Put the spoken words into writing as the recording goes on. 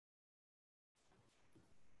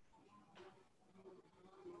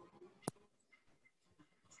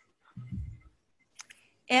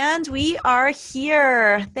And we are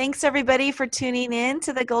here. Thanks everybody for tuning in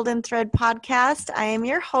to the Golden Thread podcast. I am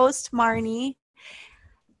your host, Marnie.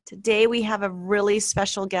 Today we have a really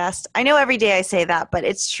special guest. I know every day I say that, but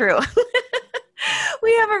it's true.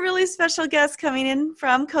 We have a really special guest coming in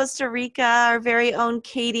from Costa Rica, our very own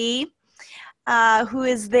Katy, who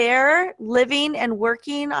is there living and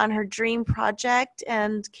working on her dream project.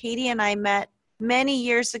 And Katy and I met many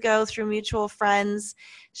years ago through mutual friends.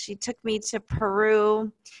 She took me to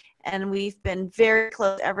Peru, and we've been very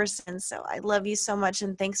close ever since. So I love you so much,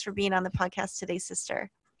 and thanks for being on the podcast today, sister.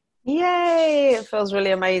 Yay! It feels really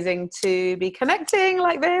amazing to be connecting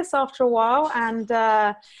like this after a while, and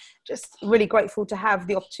just really grateful to have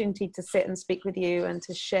the opportunity to sit and speak with you and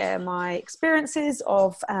to share my experiences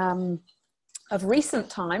of recent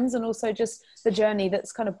times, and also just the journey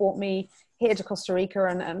that's kind of brought me here to Costa Rica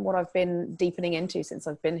and what I've been deepening into since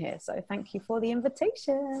I've been here. So thank you for the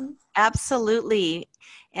invitation. Absolutely.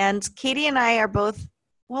 And Katy and I are both,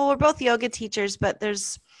 we're both yoga teachers, but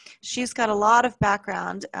she's got a lot of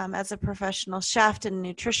background as a professional chef and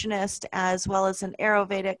nutritionist, as well as an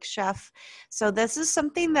Ayurvedic chef. So this is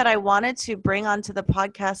something that I wanted to bring onto the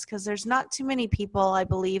podcast because there's not too many people, I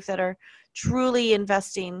believe, that are truly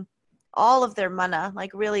investing all of their mana,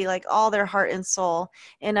 like really like all their heart and soul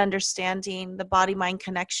in understanding the body-mind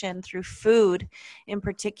connection through food in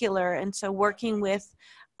particular. And so working with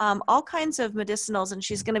all kinds of medicinals, and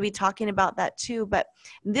she's going to be talking about that too. But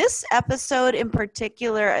this episode in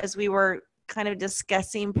particular, as we were kind of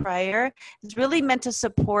discussing prior, is really meant to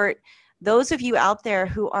support those of you out there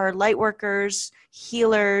who are light workers,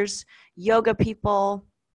 healers, yoga people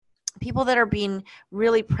that are being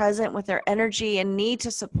really present with their energy and need to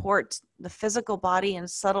support the physical body and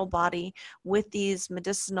subtle body with these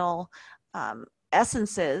medicinal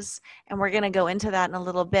essences. And we're going to go into that in a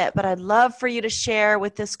little bit, but I'd love for you to share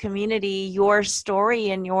with this community your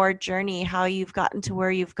story and your journey, how you've gotten to where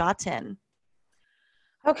you've gotten.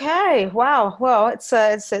 Okay. Wow. Well,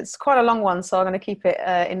 it's quite a long one, so I'm going to keep it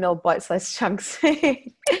in little bite-sized chunks.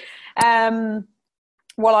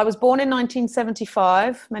 Well, I was born in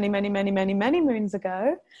 1975, many moons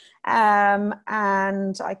ago. And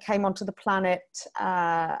I came onto the planet,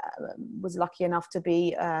 was lucky enough to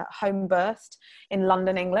be home birthed in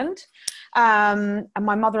London, England. And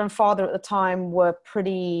my mother and father at the time were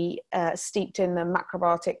pretty steeped in the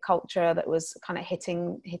macrobiotic culture that was kind of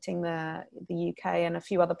hitting the UK and a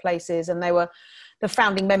few other places. And they were the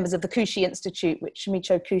founding members of the Kushi Institute, which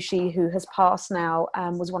Micho Kushi, who has passed now,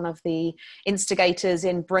 was one of the instigators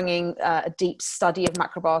in bringing a deep study of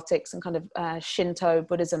macrobiotics and kind of Shinto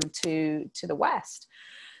Buddhism to the West.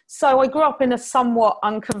 So I grew up in a somewhat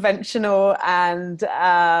unconventional and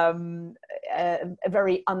a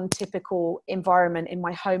very untypical environment in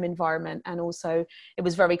my home environment. And also it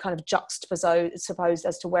was very kind of juxtaposed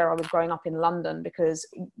as to where I was growing up in London, because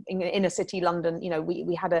in inner city London, you know,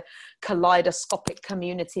 we had a kaleidoscopic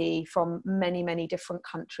community from many different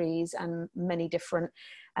countries and many different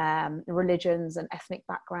religions and ethnic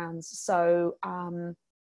backgrounds. So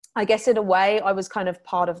I guess in a way I was kind of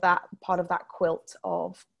part of that quilt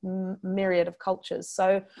of myriad of cultures.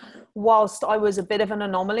 So whilst I was a bit of an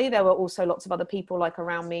anomaly, there were also lots of other people like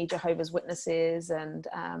around me, Jehovah's Witnesses and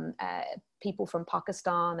people from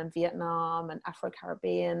Pakistan and Vietnam and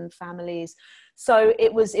Afro-Caribbean families. So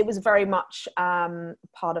it was very much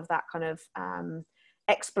part of that kind of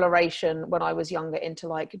exploration when I was younger into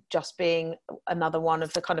like just being another one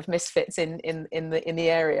of the kind of misfits in the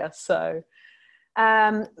area. So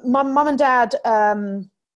my mum and dad,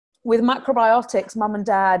 with macrobiotics, mum and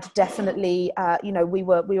dad definitely, we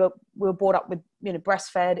were brought up with,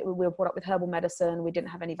 breastfed. We were brought up with herbal medicine. We didn't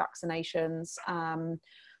have any vaccinations.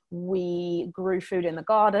 We grew food in the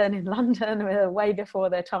garden in London way before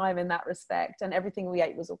their time in that respect. And everything we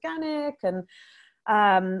ate was organic, and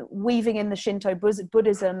weaving in the Shinto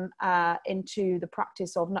Buddhism into the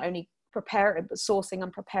practice of not only preparing, but sourcing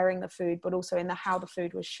and preparing the food, but also in how the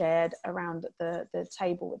food was shared around the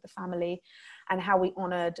table with the family, and how we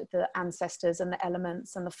honored the ancestors and the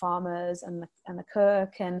elements and the farmers and the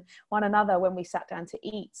cook and one another when we sat down to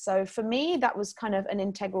eat. So for me, that was kind of an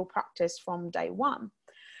integral practice from day one.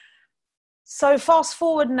 So fast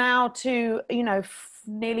forward now to,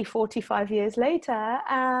 nearly 45 years later.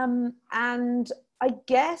 And I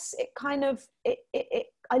guess it kind of,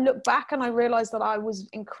 I look back and I realized that I was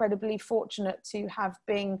incredibly fortunate to have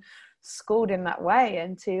been schooled in that way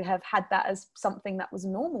and to have had that as something that was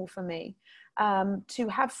normal for me. to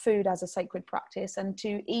have food as a sacred practice, and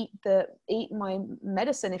to eat my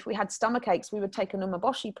medicine. If we had stomach aches, we would take an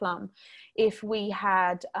umeboshi plum. If we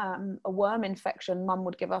had a worm infection, mum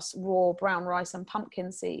would give us raw brown rice and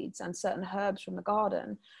pumpkin seeds and certain herbs from the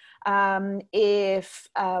garden. If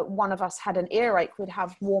one of us had an earache, we'd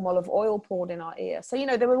have warm olive oil poured in our ear. So,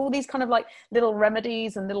 there were all these kind of like little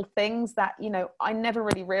remedies and little things that, I never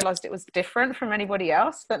really realized it was different from anybody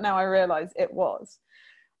else, but now I realize it was.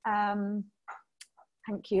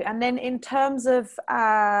 Thank you. And then in terms of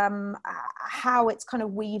how it's kind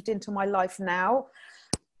of weaved into my life now,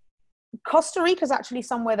 Costa Rica is actually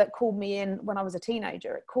somewhere that called me in when I was a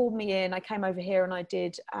teenager. It called me in. I came over here and I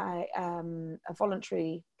did a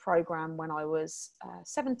voluntary program when I was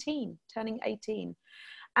 17, turning 18.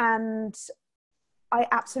 And I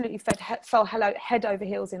absolutely fell head over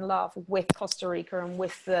heels in love with Costa Rica and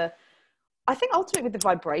with I think ultimately with the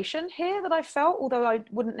vibration here that I felt, although I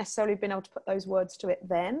wouldn't necessarily have been able to put those words to it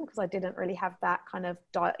then, because I didn't really have that kind of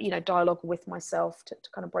dialogue with myself to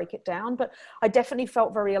kind of break it down. But I definitely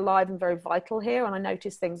felt very alive and very vital here. And I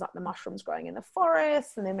noticed things like the mushrooms growing in the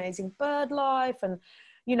forest and the amazing bird life and,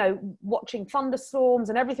 watching thunderstorms,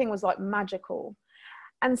 and everything was like magical.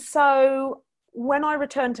 And so when I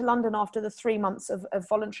returned to London after the 3 months of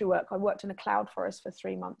voluntary work, I worked in a cloud forest for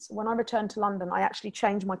 3 months. When I returned to London, I actually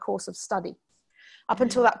changed my course of study. Up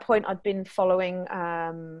until that point, I'd been following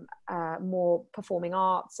more performing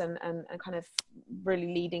arts and kind of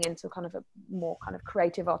really leading into kind of a more kind of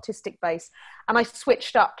creative artistic base. And I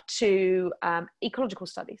switched up to ecological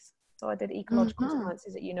studies. So I did ecological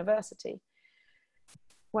sciences at university.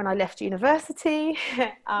 When I left university,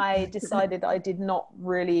 I decided I did not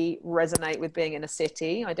really resonate with being in a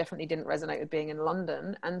city. I definitely didn't resonate with being in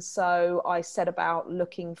London. And so I set about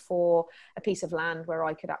looking for a piece of land where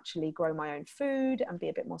I could actually grow my own food and be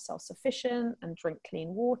a bit more self-sufficient and drink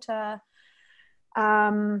clean water.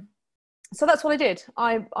 So that's what I did.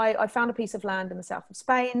 I found a piece of land in the south of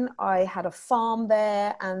Spain. I had a farm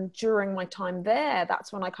there. And during my time there,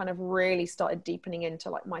 that's when I kind of really started deepening into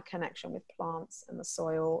like my connection with plants and the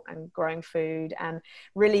soil and growing food, and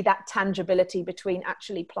really that tangibility between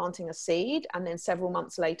actually planting a seed and then several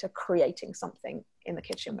months later creating something in the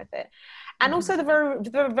kitchen with it. And also the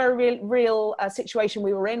very real situation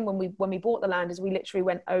we were in when we bought the land is we literally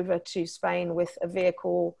went over to Spain with a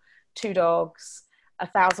vehicle, 2 dogs,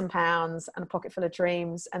 £1,000 and a pocket full of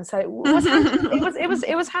dreams. And so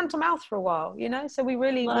it was hand to mouth for a while, so we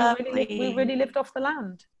really lived off the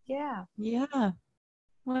land. Yeah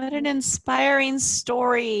What an inspiring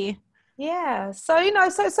story. Yeah, so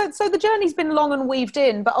so the journey's been long and weaved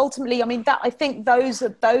in, but ultimately, I mean, that I think those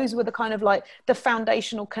were the kind of like the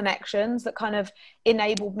foundational connections that kind of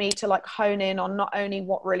enabled me to like hone in on not only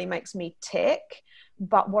what really makes me tick,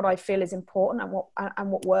 but what I feel is important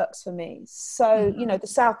and what works for me. So, the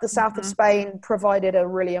south of Spain provided a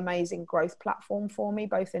really amazing growth platform for me,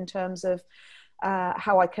 both in terms of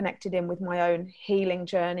how I connected in with my own healing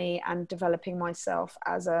journey and developing myself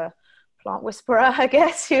as a plant whisperer, I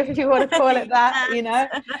guess, if you want to call it that.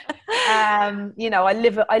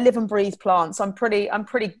 I live and breathe plants. I'm pretty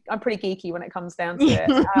geeky when it comes down to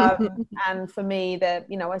it. And for me,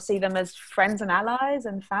 I see them as friends and allies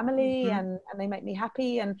and family, and they make me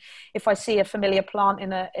happy. And if I see a familiar plant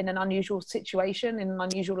in an unusual situation, in an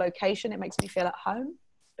unusual location, it makes me feel at home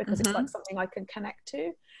because it's like something I can connect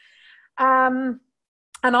to.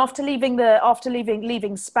 And after leaving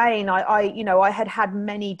Spain, I had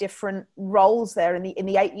many different roles there. In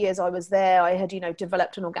the 8 years I was there, I had,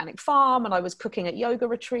 developed an organic farm, and I was cooking at yoga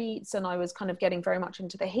retreats, and I was kind of getting very much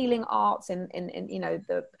into the healing arts in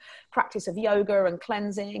the practice of yoga and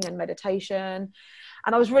cleansing and meditation.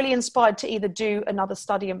 And I was really inspired to either do another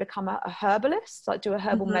study and become a herbalist, like do a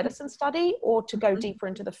herbal medicine study, or to go deeper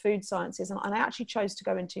into the food sciences. And I actually chose to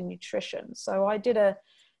go into nutrition. So I did a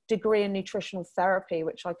degree in nutritional therapy,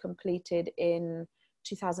 which I completed in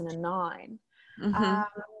 2009.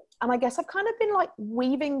 And I guess I've kind of been like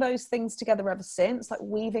weaving those things together ever since, like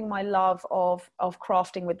weaving my love of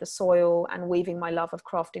crafting with the soil, and weaving my love of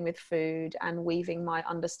crafting with food, and weaving my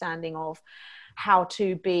understanding of how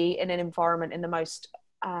to be in an environment in the most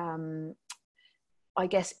I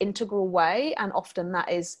guess integral way. And often that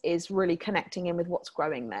is really connecting in with what's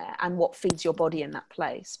growing there and what feeds your body in that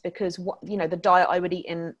place, because the diet I would eat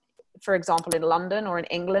in, for example, in London or in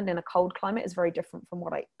England in a cold climate is very different from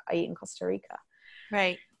what I eat in Costa Rica.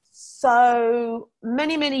 Right. So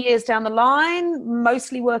many years down the line,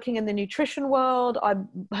 mostly working in the nutrition world. I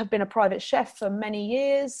have been a private chef for many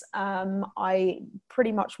years. I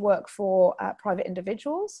pretty much work for private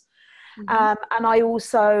individuals. And I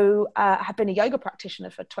also have been a yoga practitioner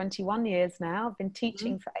for 21 years now. I've been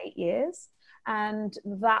teaching for 8 years. And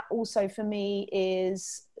that also for me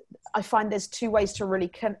is, I find there's two ways to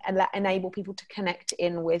really enable people to connect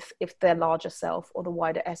in with if their larger self or the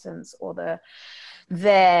wider essence or the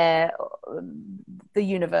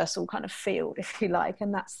universal kind of field, if you like,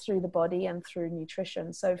 and that's through the body and through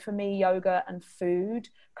nutrition. So for me, yoga and food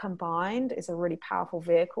combined is a really powerful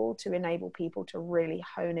vehicle to enable people to really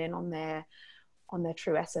hone in on their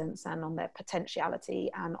true essence and on their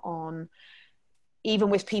potentiality, and on,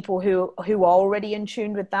 even with people who are already in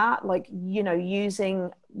tune with that, like, you know,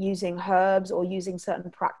 using herbs or using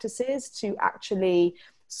certain practices to actually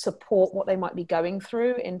support what they might be going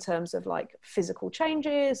through in terms of like physical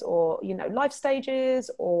changes or, you know, life stages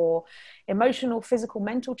or emotional, physical,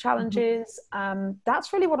 mental challenges.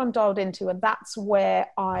 That's really what I'm dialed into, and that's where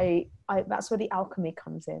that's where the alchemy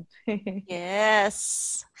comes in.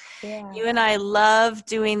 Yes. Yeah. You and I love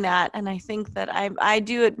doing that. And I think that I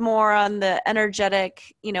do it more on the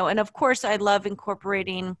energetic, you know, and of course I love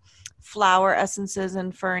incorporating flower essences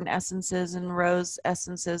and fern essences and rose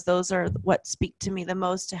essences. Those are what speak to me the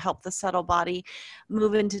most to help the subtle body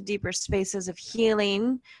move into deeper spaces of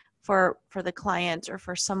healing for the client or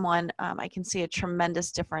for someone. I can see a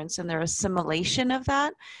tremendous difference in their assimilation of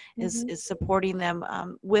that. Is supporting them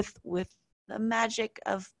with the magic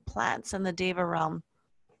of plants and the Deva realm.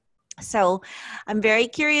 So I'm very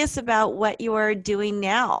curious about what you are doing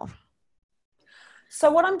now. So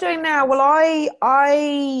what I'm doing now, well,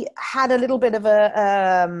 I had a little bit of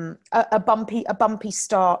a bumpy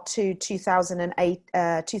start to 2008,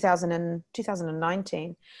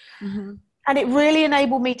 2019. And it really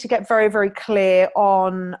enabled me to get very, very clear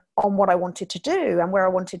on what I wanted to do and where I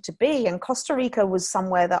wanted to be. And Costa Rica was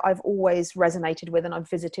somewhere that I've always resonated with and I've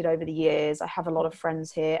visited over the years. I have a lot of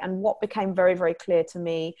friends here. And what became very, very clear to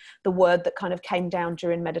me, the word that kind of came down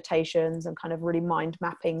during meditations and kind of really mind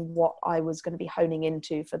mapping what I was going to be honing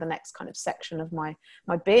into for the next kind of section of my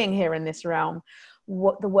being here in this realm,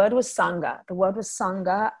 what the word was Sangha. The word was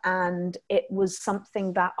Sangha, and it was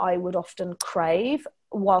something that I would often crave.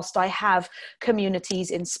 Whilst I have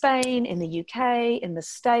communities in Spain, in the UK, in the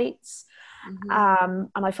States, and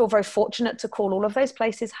I feel very fortunate to call all of those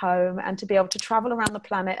places home and to be able to travel around the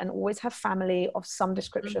planet and always have family of some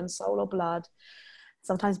description, soul or blood,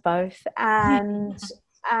 sometimes both. And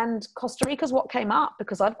Costa Rica is what came up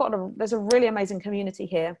because there's a really amazing community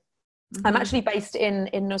here. I'm actually based in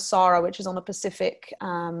Nosara, which is on the Pacific,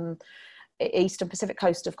 eastern Pacific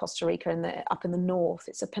coast of Costa Rica, up in the north.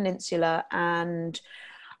 It's a peninsula, and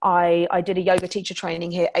I did a yoga teacher training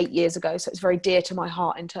here 8 years ago, so it's very dear to my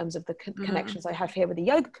heart in terms of the connections I have here with the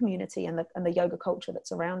yoga community and the yoga culture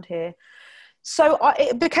that's around here. So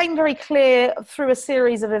it became very clear through a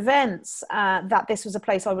series of events that this was a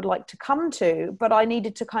place I would like to come to, but I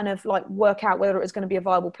needed to kind of like work out whether it was going to be a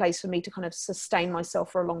viable place for me to kind of sustain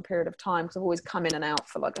myself for a long period of time, because I've always come in and out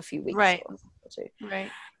for like a few weeks. Right. Or two. Right.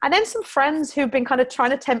 And then some friends who've been kind of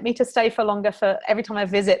trying to tempt me to stay for longer. For every time I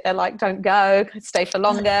visit, they're like, don't go, stay for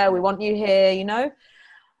longer. We want you here, you know.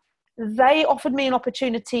 They offered me an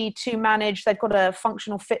opportunity to manage. They've got a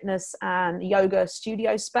functional fitness and yoga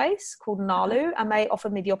studio space called Nalu, and they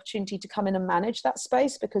offered me the opportunity to come in and manage that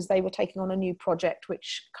space because they were taking on a new project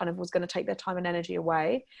which kind of was going to take their time and energy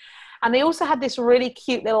away. And they also had this really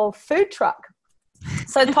cute little food truck.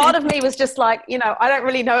 So part of me was just like, you know, I don't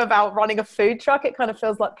really know about running a food truck. It kind of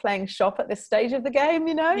feels like playing shop at this stage of the game,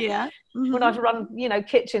 you know? Yeah. When I've run, you know,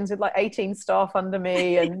 kitchens with like 18 staff under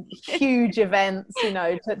me and huge events, you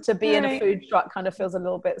know, to be in a food truck kind of feels a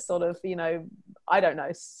little bit sort of, you know, I don't know,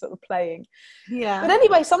 sort of playing. Yeah. But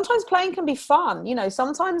anyway, sometimes playing can be fun, you know,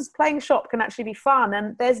 sometimes playing shop can actually be fun.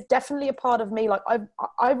 And there's definitely a part of me, like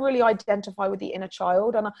I really identify with the inner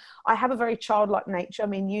child, and I have a very childlike nature. I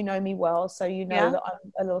mean, you know me well, so you know that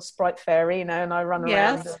I'm a little sprite fairy, you know, and I run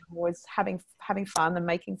around and I'm always having fun and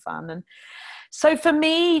making fun. And so for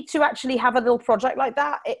me to actually have a little project like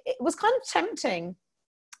that, it was kind of tempting.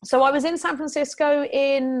 So I was in San Francisco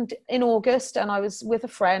in August, and I was with a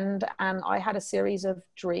friend, and I had a series of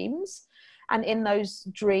dreams. And in those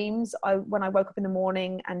dreams, when I woke up in the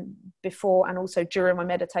morning and before and also during my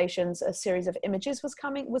meditations, a series of images was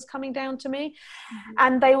coming down to me.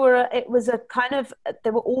 And they were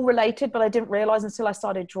all related, but I didn't realize until I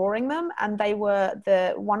started drawing them. And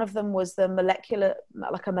one of them was the molecular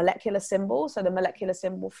symbol. So the molecular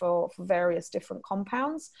symbol for various different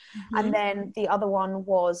compounds. And then the other one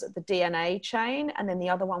was the DNA chain. And then the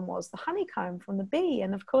other one was the honeycomb from the bee.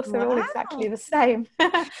 And of course, they're all exactly the same.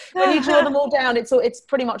 When you draw them all down, it's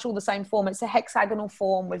pretty much all the same form. It's a hexagonal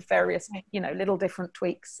form with various, you know, little different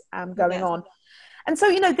tweaks going on. And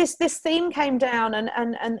so, this theme came down, and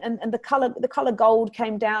the color gold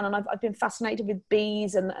came down, and I've been fascinated with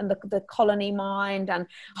bees and the colony mind and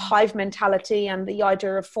hive mentality and the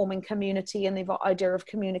idea of forming community and the idea of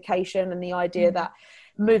communication and the idea that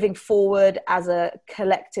moving forward as a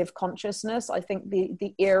collective consciousness, I think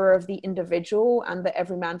the era of the individual and the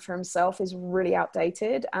every man for himself is really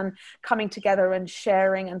outdated, and coming together and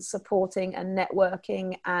sharing and supporting and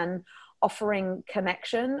networking and offering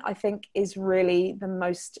connection, I think, is really the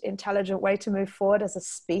most intelligent way to move forward as a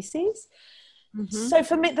species. So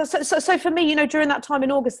for me, during that time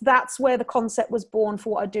in August, that's where the concept was born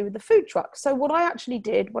for what I do with the food truck. So what I actually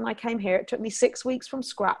did when I came here, it took me 6 weeks from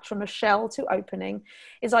scratch, from a shell to opening,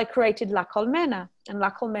 is I created La Colmena. And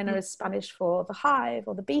La Colmena is Spanish for the hive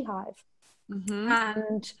or the beehive.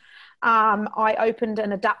 And I opened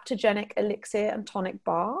an adaptogenic elixir and tonic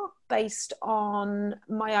bar based on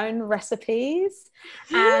my own recipes,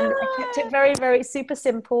 and I kept it very, very super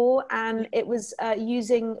simple, and it was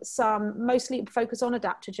using mostly focus on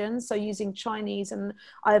adaptogens, so using Chinese and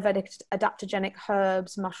Ayurvedic adaptogenic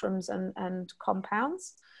herbs, mushrooms and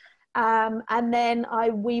compounds. And then I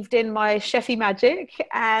weaved in my chefy magic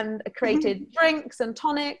and created drinks and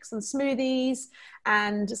tonics and smoothies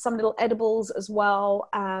and some little edibles as well,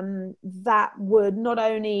 that would not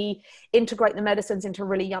only integrate the medicines into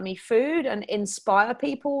really yummy food and inspire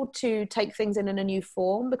people to take things in a new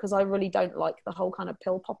form, because I really don't like the whole kind of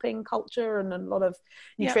pill popping culture, and a lot of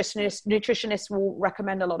nutritionists will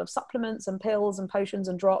recommend a lot of supplements and pills and potions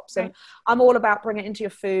and drops, and I'm all about bringing it into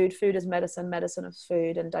your food as medicine, medicine as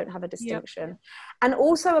food, and don't have a distinction. And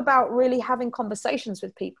also about really having conversations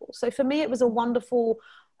with people. So for me, it was a wonderful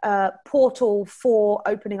portal for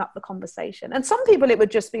opening up the conversation. And some people, it would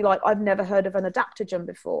just be like, I've never heard of an adaptogen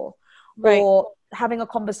before, or having a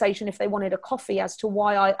conversation if they wanted a coffee as to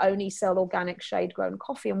why I only sell organic shade grown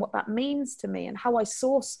coffee and what that means to me and how I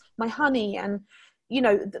source my honey. And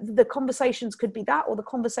the conversations could be that, or the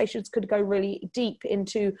conversations could go really deep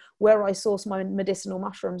into where I source my medicinal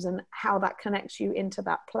mushrooms and how that connects you into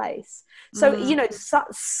that place. So,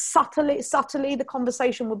 subtly, the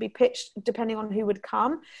conversation would be pitched depending on who would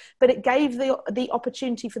come, but it gave the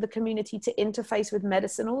opportunity for the community to interface with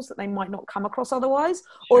medicinals that they might not come across otherwise,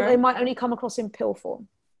 or they might only come across in pill form.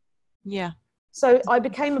 Yeah. So I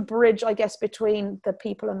became a bridge, I guess, between the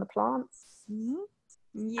people and the plants.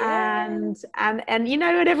 And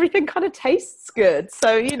and everything kind of tastes good.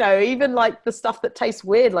 So even like the stuff that tastes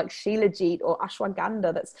weird, like shilajit or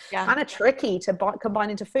ashwagandha, that's kind of tricky to combine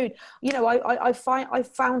into food. I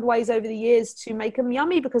found ways over the years to make them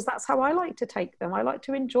yummy, because that's how I like to take them. I like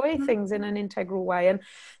to enjoy things in an integral way, and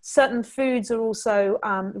certain foods are also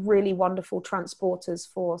really wonderful transporters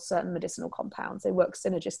for certain medicinal compounds. They work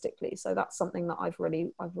synergistically, so that's something that I've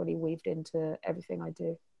really weaved into everything I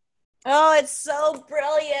do. Oh, it's so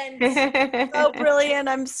brilliant. So brilliant.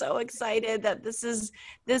 I'm so excited that this is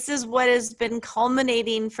what has been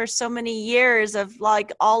culminating for so many years of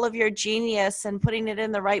like all of your genius and putting it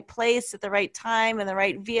in the right place at the right time and the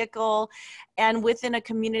right vehicle, and within a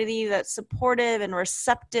community that's supportive and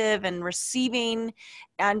receptive and receiving,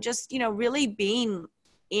 and just, really being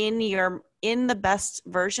in the best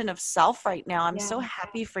version of self right now. I'm so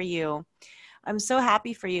happy for you. I'm so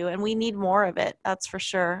happy for you, and we need more of it. That's for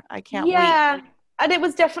sure. I can't wait. And it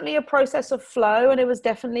was definitely a process of flow, and it was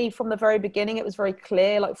definitely from the very beginning, it was very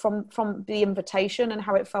clear, like from the invitation and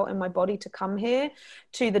how it felt in my body to come here,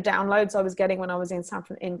 to the downloads I was getting when I was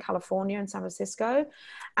in California and San Francisco,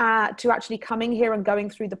 to actually coming here and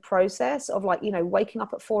going through the process of waking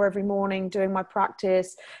up at 4 every morning, doing my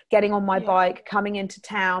practice, getting on my bike, coming into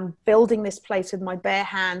town, building this place with my bare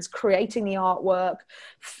hands, creating the artwork,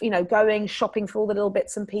 going shopping for all the little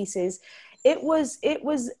bits and pieces. It was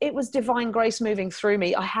divine grace moving through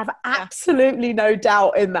me. I have absolutely no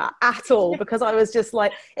doubt in that at all, because I was just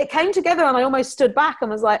like, it came together and I almost stood back and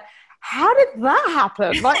was like, how did that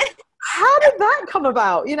happen? Like, how did that come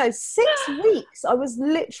about? 6 weeks. I was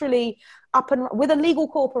literally up and with a legal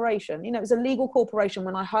corporation. It was a legal corporation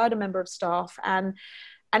when I hired a member of staff, and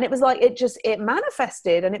it was like, it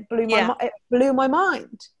manifested, and it blew my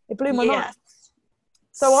mind. It blew my mind.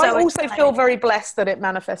 So I also feel very blessed that it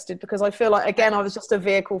manifested, because I feel like, again, I was just a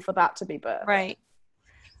vehicle for that to be birthed. Right.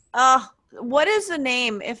 What is the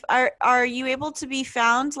name? Are you able to be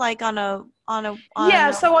found like so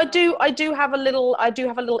I do have a little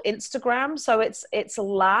Instagram. So it's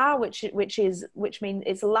La, which means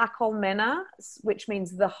it's La Colmena, which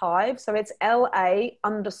means the hive. So it's LA_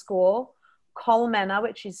 Colmena,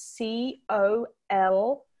 which is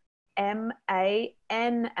COLMANA,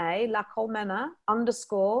 La Colmena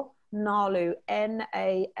 _ Nalu,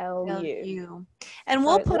 Nalu. You. And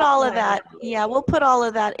we'll So put all of lucky that. name. Yeah, we'll put all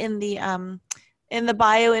of that in the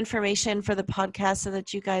bio information for the podcast so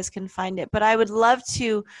that you guys can find it. But I would love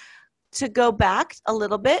to go back a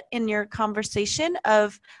little bit in your conversation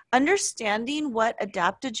of understanding what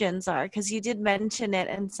adaptogens are, because you did mention it,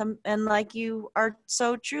 and like you are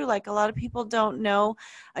so true, like a lot of people don't know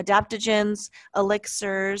adaptogens,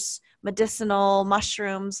 elixirs, medicinal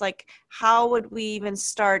mushrooms. Like, how would we even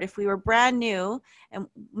start if we were brand new? And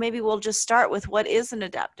maybe we'll just start with, what is an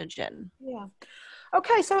adaptogen? Yeah.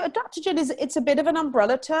 Okay, so adaptogen it's a bit of an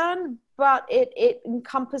umbrella term, but it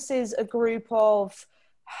encompasses a group of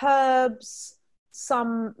herbs,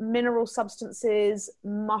 some mineral substances,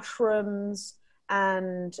 mushrooms,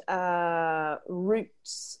 and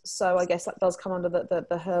roots. So I guess that does come under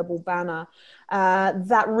the herbal banner.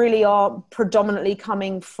 That really are predominantly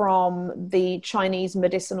coming from the Chinese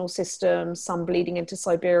medicinal system, some bleeding into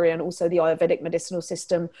Siberia, and also the Ayurvedic medicinal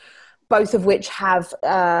system, both of which have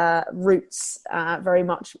roots very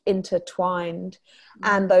much intertwined.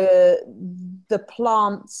 And the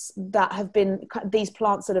plants that have been, these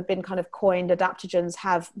plants that have been kind of coined adaptogens,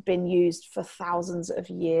 have been used for thousands of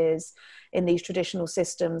years in these traditional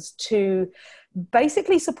systems to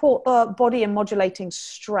basically support the body in modulating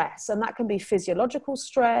stress. And that can be physiological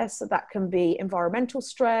stress, that can be environmental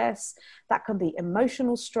stress, that can be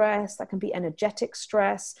emotional stress, that can be energetic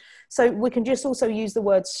stress. So we can just also use the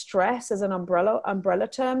word stress as an umbrella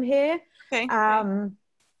term here. Okay.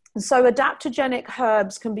 So adaptogenic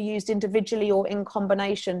herbs can be used individually or in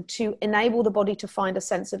combination to enable the body to find a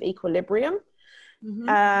sense of equilibrium.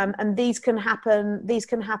 And these can happen,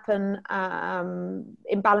 imbalances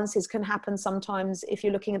can happen sometimes if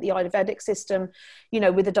you're looking at the Ayurvedic system,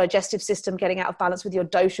 with the digestive system getting out of balance, with your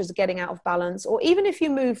doshas getting out of balance, or even if you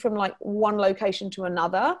move from like one location to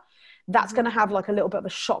another, that's going to have like a little bit of a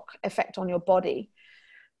shock effect on your body.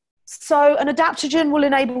 So an adaptogen will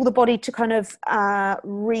enable the body to kind of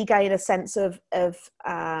regain a sense of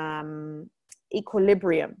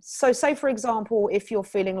equilibrium. So say, for example, if you're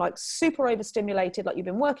feeling like super overstimulated, like you've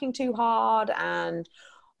been working too hard and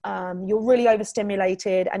you're really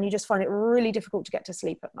overstimulated and you just find it really difficult to get to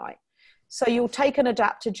sleep at night. So you'll take an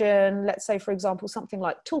adaptogen, let's say, for example, something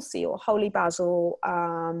like tulsi or holy basil.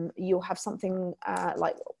 You'll have something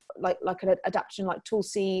like an adaptogen like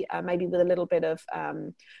tulsi, maybe with a little bit of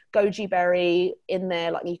goji berry in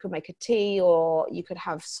there. Like you could make a tea, or you could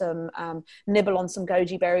have some nibble on some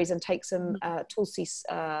goji berries and take some tulsi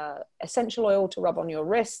essential oil to rub on your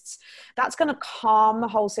wrists. That's going to calm the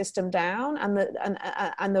whole system down, and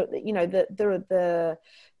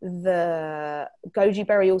the goji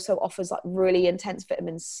berry also offers like really intense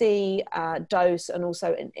vitamin C dose, and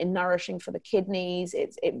also in nourishing for the kidneys.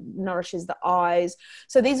 It nourishes the eyes.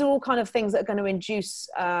 So these are all kind of things that are going to induce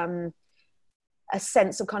a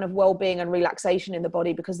sense of kind of well-being and relaxation in the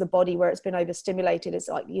body, because the body, where it's been overstimulated, is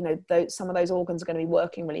like, some of those organs are going to be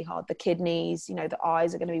working really hard. The kidneys, the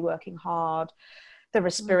eyes are going to be working hard. The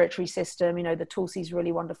respiratory system, the tulsi is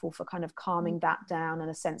really wonderful for kind of calming that down and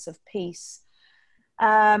a sense of peace.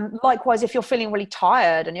 Likewise, if you're feeling really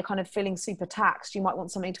tired and you're kind of feeling super taxed, you might want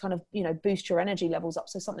something to kind of, boost your energy levels up.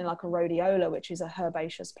 So something like a rhodiola, which is a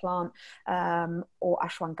herbaceous plant, or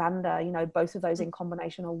ashwagandha, both of those in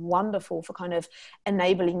combination are wonderful for kind of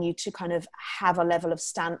enabling you to kind of have a level of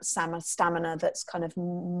stamina that's kind of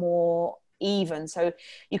more even. So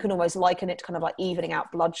you can almost liken it to kind of like evening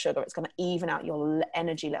out blood sugar. It's going to even out your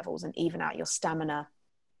energy levels and even out your stamina.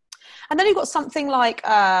 And then you've got something like,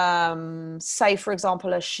 say, for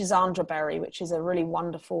example, a schisandra berry, which is a really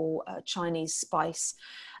wonderful Chinese spice.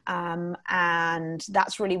 And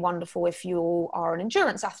that's really wonderful if you are an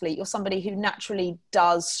endurance athlete. You're somebody who naturally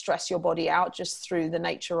does stress your body out just through the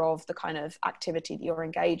nature of the kind of activity that you're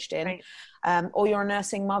engaged in. Right. Or you're a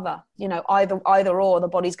nursing mother, either or, the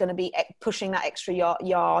body's going to be pushing that extra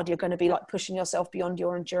yard. You're going to be like pushing yourself beyond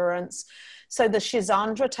your endurance. So the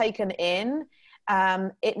schisandra taken in,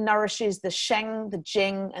 it nourishes the Sheng, the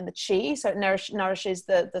Jing, and the Qi. So it nourishes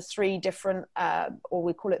the three different, or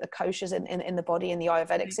we call it the koshas in the body in the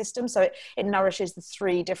Ayurvedic system. So it nourishes the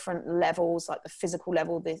three different levels, like the physical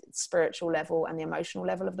level, the spiritual level, and the emotional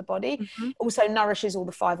level of the body. Mm-hmm. Also nourishes all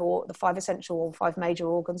the five essential or five major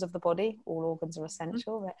organs of the body. All organs are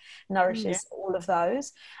essential. But nourishes all of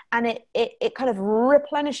those, and it kind of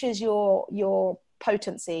replenishes your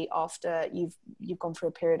potency after you've gone through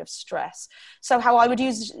a period of stress. So how I would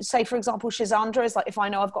use, say, for example, schisandra is like, if I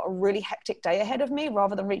know I've got a really hectic day ahead of me,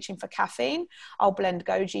 rather than reaching for caffeine, I'll blend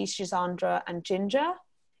goji, schisandra, and ginger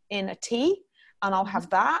in a tea, and I'll have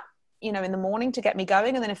that. in the morning to get me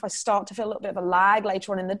going. And then if I start to feel a little bit of a lag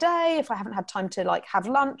later on in the day, if I haven't had time to like have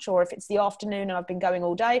lunch, or if it's the afternoon and I've been going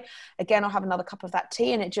all day, again, I'll have another cup of that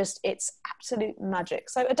tea, and it's absolute magic.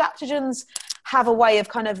 So adaptogens have a way of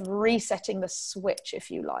kind of resetting the switch, if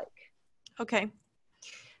you like. Okay.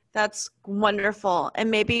 That's wonderful.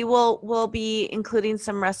 And maybe we'll be including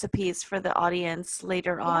some recipes for the audience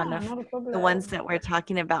later on of the ones that we're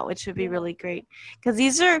talking about, which would be really great. Because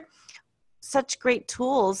these are such great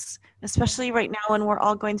tools, especially right now when we're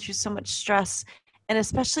all going through so much stress. And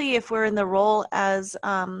especially if we're in the role as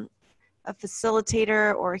a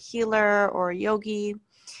facilitator or a healer or a yogi,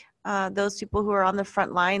 those people who are on the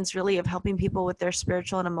front lines really of helping people with their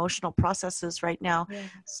spiritual and emotional processes right now. Yeah.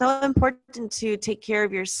 So important to take care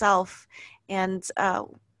of yourself. And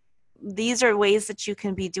these are ways that you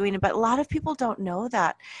can be doing it. But a lot of people don't know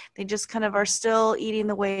that. They just kind of are still eating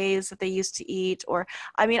the ways that they used to eat. Or,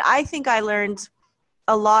 I mean, I think I learned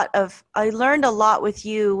a lot with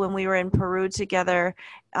you when we were in Peru together,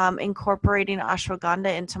 incorporating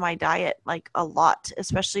ashwagandha into my diet, like a lot,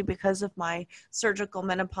 especially because of my surgical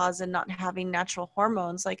menopause and not having natural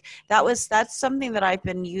hormones. Like that's something that I've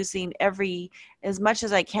been using as much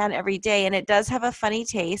as I can every day. And it does have a funny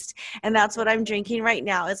taste. And that's what I'm drinking right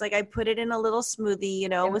now. It's like I put it in a little smoothie,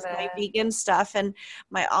 with my vegan stuff and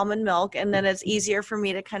my almond milk. And then it's easier for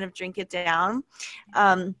me to kind of drink it down.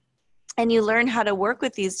 And you learn how to work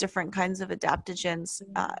with these different kinds of adaptogens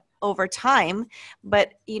over time.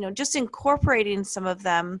 But, just incorporating some of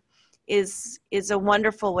them is a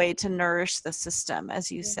wonderful way to nourish the system,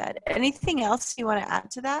 as you said. Anything else you want to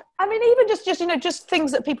add to that? I mean, even just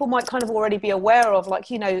things that people might kind of already be aware of,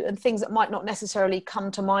 like, and things that might not necessarily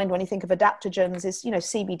come to mind when you think of adaptogens is,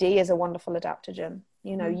 CBD is a wonderful adaptogen.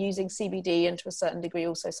 Using CBD, and to a certain degree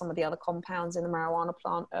also some of the other compounds in the marijuana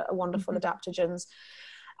plant are wonderful adaptogens.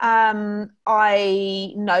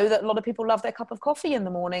 I know that a lot of people love their cup of coffee in the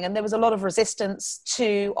morning, and there was a lot of resistance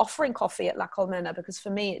to offering coffee at La Colmena, because for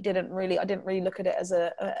me I didn't really look at it as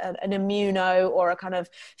an immuno or a kind of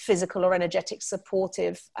physical or energetic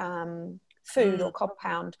supportive food or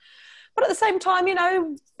compound. But at the same time,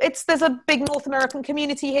 there's a big North American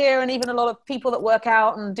community here, and even a lot of people that work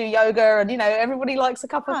out and do yoga, and, everybody likes a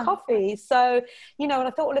cup of coffee. So, and I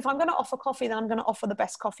thought, well, if I'm going to offer coffee, then I'm going to offer the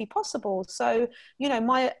best coffee possible. So,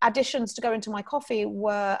 my additions to go into my coffee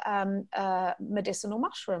were medicinal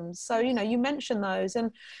mushrooms. So, you mentioned those,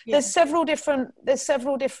 and there's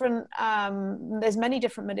many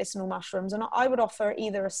different medicinal mushrooms. And I would offer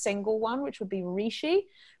either a single one, which would be reishi,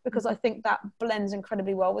 because I think that blends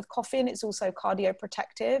incredibly well with coffee, and it's also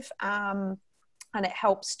cardioprotective. And it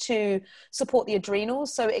helps to support the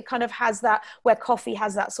adrenals. So it kind of has that, where coffee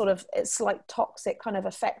has that sort of slight toxic kind of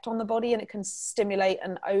effect on the body, and it can stimulate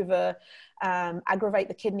and aggravate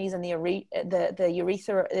the kidneys and the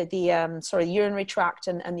urinary tract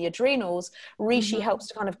and the adrenals. Reishi helps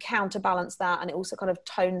to kind of counterbalance that, and it also kind of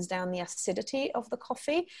tones down the acidity of the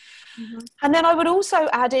coffee. And then I would also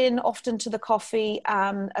add in often to the coffee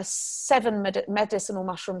a 7 medicinal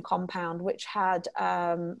mushroom compound, which had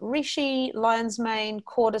reishi, lion's mane,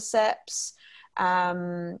 cordyceps,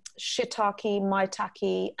 shiitake,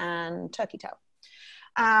 maitake, and turkey tail.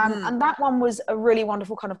 And that one was a really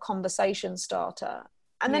wonderful kind of conversation starter.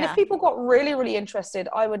 And then if people got really, really interested,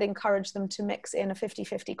 I would encourage them to mix in a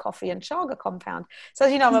 50-50 coffee and chaga compound. So,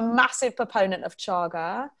 as you know, I'm a massive proponent of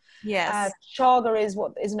chaga. Yes. Chaga is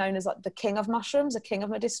what is known as like the king of mushrooms, a king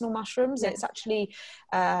of medicinal mushrooms. Yes. It's actually,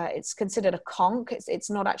 it's considered a conch.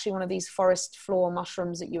 It's not actually one of these forest floor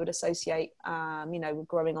mushrooms that you would associate,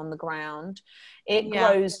 growing on the ground. It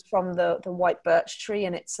grows from the white birch tree,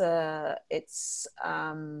 and it's a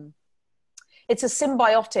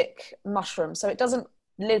symbiotic mushroom. So it doesn't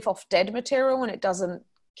live off dead material, and it doesn't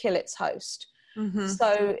kill its host.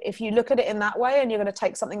 So if you look at it in that way, and you're going to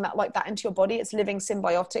take something like that into your body, it's living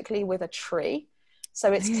symbiotically with a tree.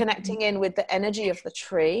 So it's connecting in with the energy of the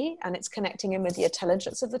tree, and it's connecting in with the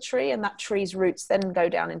intelligence of the tree, and that tree's roots then go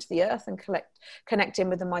down into the earth and connect in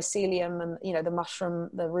with the mycelium, and the mushroom,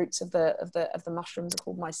 the roots of the mushrooms are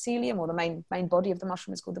called mycelium, or the main body of the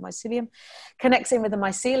mushroom is called the mycelium, connects in with the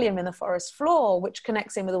mycelium in the forest floor, which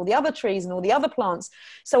connects in with all the other trees and all the other plants.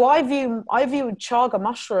 So I view chaga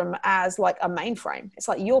mushroom as like a mainframe. It's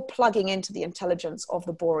like you're plugging into the intelligence of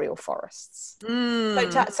the boreal forests.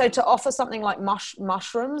 So to offer something like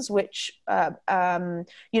mushrooms, which already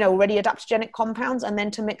adaptogenic compounds, and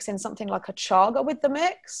then to mix in something like a chaga with the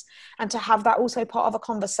mix, and to have that also part of a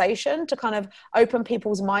conversation to kind of open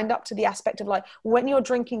people's mind up to the aspect of, like, when you're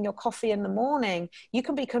drinking your coffee in the morning, you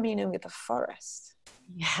can be communing with the forest.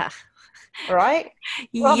 right?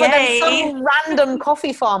 Rather than Yay. some random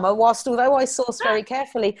coffee farmer, whilst although I source very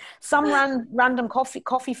carefully, some random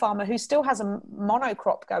coffee farmer who still has a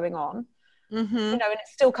monocrop going on, Mm-hmm. and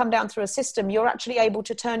it's still come down through a system, you're actually able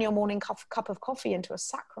to turn your morning cup of coffee into a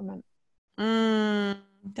sacrament. That's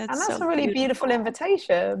And that's so a really beautiful beautiful.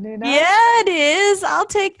 invitation, Yeah, it is. I'll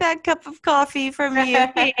take that cup of coffee from you,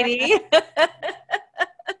 Katie.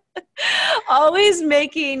 Always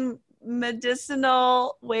making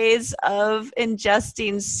medicinal ways of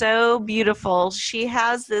ingesting so beautiful. She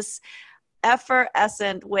has this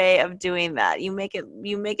effervescent way of doing that. You make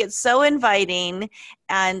it so inviting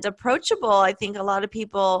and approachable. I think a lot of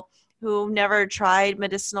people who've never tried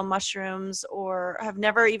medicinal mushrooms or have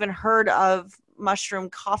never even heard of mushroom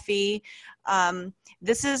coffee,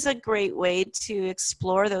 this is a great way to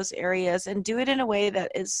explore those areas and do it in a way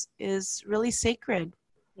that is really sacred.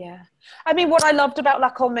 Yeah. I mean, what I loved about La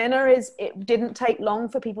Colmena is it didn't take long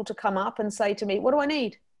for people to come up and say to me, what do I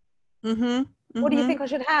need? Mm-hmm. What do you Mm-hmm. think I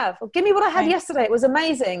should have? Or give me what I had Right. yesterday. It was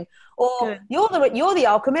amazing. Or Good. you're the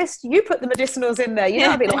alchemist. You put the medicinals in there.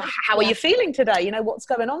 I'd be like, how are Yeah. you feeling today? What's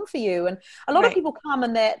going on for you? And a lot of Right. people come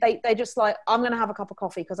and they just like, I'm going to have a cup of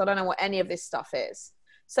coffee because I don't know what any of this stuff is.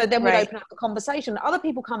 So then we'd Right. open up the conversation. Other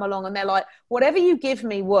people come along and they're like, whatever you give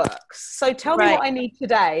me works. So tell me Right. what I need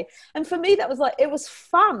today. And for me, that was like, it was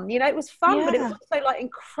fun. It was fun, but it was Yeah. also like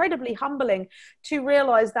incredibly humbling to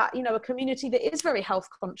realize that, a community that is very health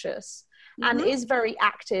conscious and Mm-hmm. is very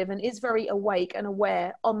active and is very awake and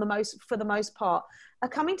aware for the most part, are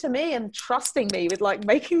coming to me and trusting me with like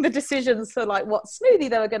making the decisions for like what smoothie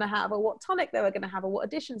they were going to have or what tonic they were going to have or what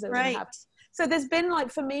additions they were going to Right. have. So there's been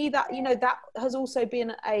like for me that that has also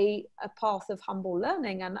been a path of humble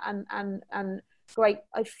learning and great.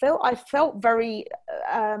 I felt very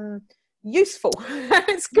useful.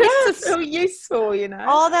 It's good to Yes. feel useful,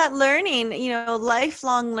 All that learning,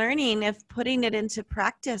 lifelong learning, if putting it into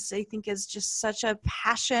practice, I think is just such a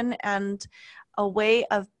passion and a way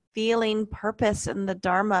of feeling purpose in the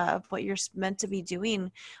dharma of what you're meant to be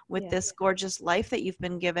doing with Yeah. this gorgeous life that you've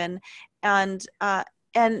been given. And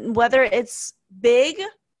whether it's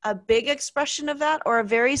a big expression of that or a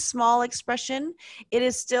very small expression, it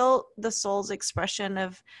is still the soul's expression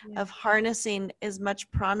of harnessing as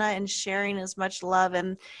much prana and sharing as much love.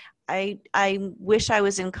 And I wish I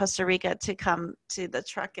was in Costa Rica to come to the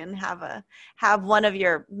truck and have one of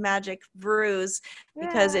your magic brews,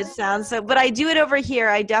 because it sounds so, but I do it over here.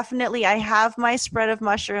 I have my spread of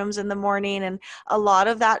mushrooms in the morning, and a lot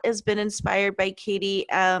of that has been inspired by Katy,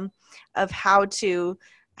 of how to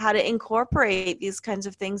incorporate these kinds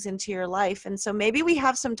of things into your life. And so maybe we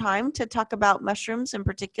have some time to talk about mushrooms in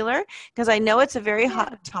particular, because I know it's a very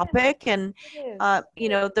hot topic, and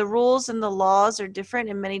the rules and the laws are different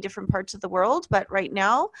in many different parts of the world. But right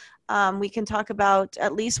now, we can talk about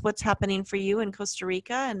at least what's happening for you in Costa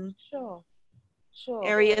Rica and Sure.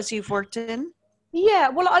 areas you've worked in. Yeah,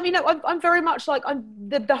 well, I mean, I'm very much like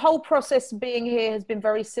the whole process being here has been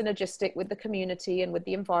very synergistic with the community and with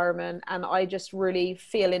the environment, and I just really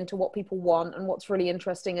feel into what people want. And what's really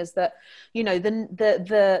interesting is that, the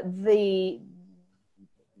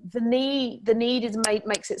need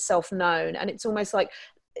makes itself known, and it's almost like,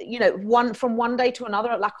 one day to another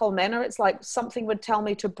at La Colmena, it's like something would tell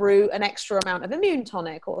me to brew an extra amount of immune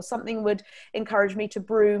tonic, or something would encourage me to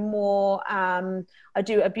brew more. I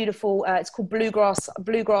do a beautiful, it's called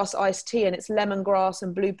bluegrass iced tea, and it's lemongrass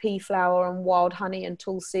and blue pea flower and wild honey and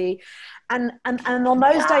tulsi. And on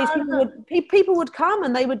those days, people would come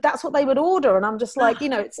and that's what they would order. And I'm just like,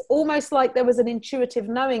 it's almost like there was an intuitive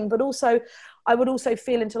knowing, but also I would also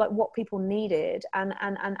feel into like what people needed and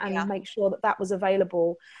make sure that was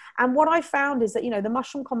available. And what I found is that, the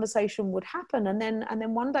mushroom conversation would happen. And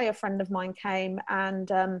then one day a friend of mine came and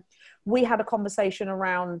we had a conversation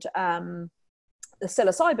around the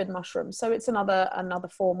psilocybin mushroom. So it's another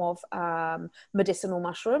form of medicinal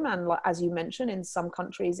mushroom, and like, as you mentioned, in some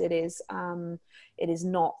countries it is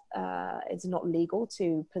not it's not legal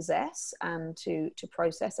to possess and to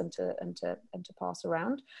process and to pass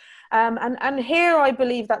around. And here I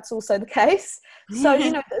believe that's also the case. So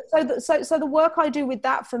so the work I do with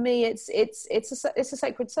that, for me, it's a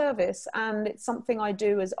sacred service, and it's something I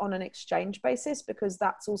do as on an exchange basis, because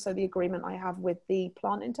that's also the agreement I have with the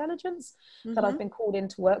plant intelligence that I've been called in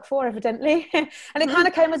to work for, evidently. And it kind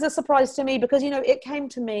of came as a surprise to me, because it came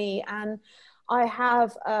to me, and I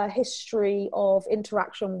have a history of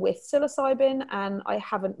interaction with psilocybin, and I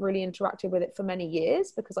haven't really interacted with it for many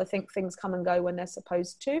years, because I think things come and go when they're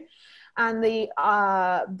supposed to. And the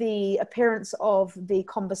appearance of the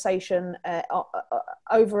conversation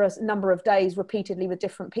over a number of days repeatedly with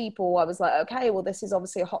different people, I was like, okay, well, this is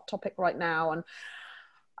obviously a hot topic right now. And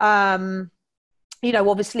You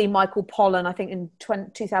know, obviously Michael Pollan, I think in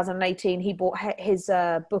 2018, he brought his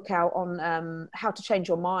book out on how to change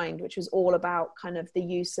your mind, which was all about kind of the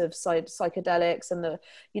use of psychedelics and the,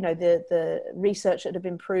 you know, the research that had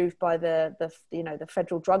been proved by the you know, the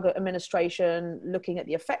Federal Drug Administration, looking at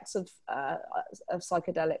the effects of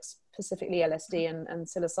psychedelics, specifically LSD and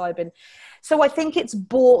psilocybin. So I think it's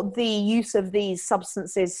brought the use of these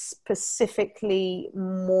substances specifically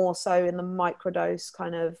more so in the microdose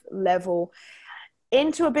kind of level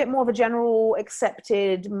into a bit more of a general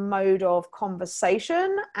accepted mode of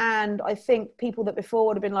conversation. And I think people that before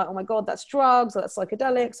would have been like, oh my God, that's drugs, or that's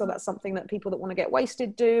psychedelics, or that's something that people that want to get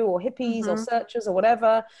wasted do, or hippies or searchers or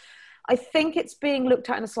whatever. I think it's being looked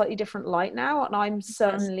at in a slightly different light now. And I've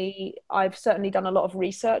certainly done a lot of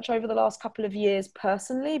research over the last couple of years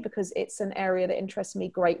personally, because it's an area that interests me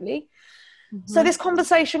greatly. So this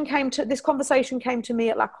conversation came to me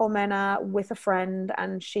at La Colmena with a friend,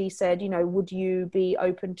 and she said, you know, would you be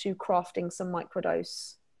open to crafting some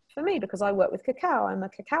microdose for me? Because I work with cacao. I'm a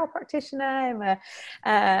cacao practitioner.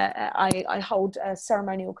 I hold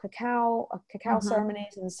ceremonial cacao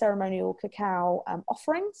ceremonies and ceremonial cacao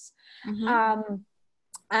offerings.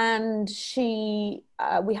 And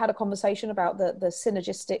we had a conversation about the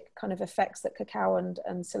synergistic kind of effects that cacao and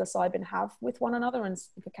psilocybin have with one another, and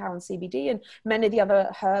cacao and CBD and many of the other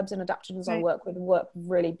herbs and adaptogens I work with, and work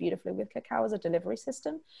really beautifully with cacao as a delivery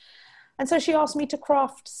system. And so she asked me to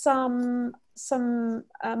craft some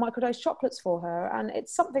microdose chocolates for her, and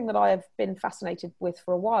it's something that I have been fascinated with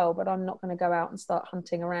for a while, but I'm not going to go out and start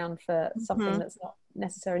hunting around for something that's not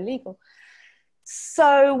necessarily legal.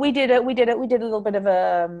 So we did a little bit of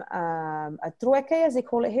a trueque, as they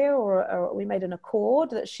call it here, or we made an accord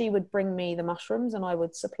that she would bring me the mushrooms and I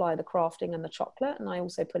would supply the crafting and the chocolate. And I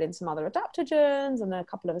also put in some other adaptogens and a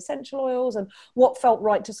couple of essential oils, and what felt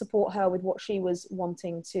right to support her with what she was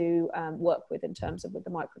wanting to work with in terms of with the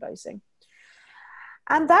microdosing.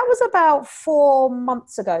 And that was about 4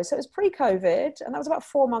 months ago. So it was pre-COVID, and that was about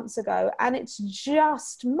 4 months ago. And it's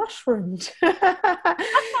just mushroomed.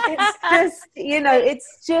 It's just, you know,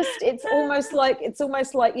 it's almost like,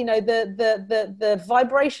 you know, the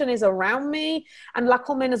vibration is around me. And La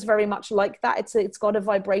Colmena is very much like that. It's got a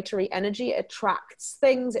vibratory energy. It attracts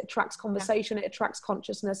things. It attracts conversation. It attracts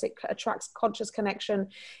consciousness. It attracts conscious connection.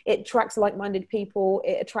 It attracts like-minded people.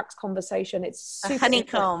 It attracts conversation. It's super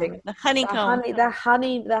honeycomb. The honeycomb.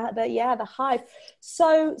 The hive.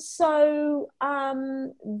 So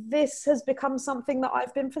this has become something that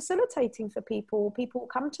I've been facilitating for people. People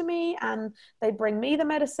come to me and they bring me the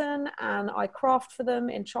medicine, and I craft for them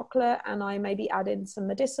in chocolate, and I maybe add in some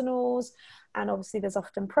medicinals, and obviously there's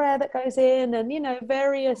often prayer that goes in, and, you know,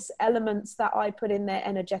 various elements that I put in there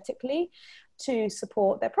energetically to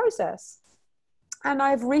support their process. And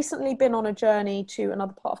I've recently been on a journey to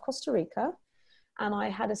another part of Costa Rica, and I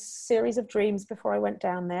had a series of dreams before I went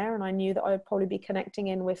down there, and I knew that I would probably be connecting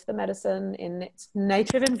in with the medicine in its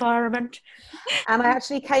native environment. And I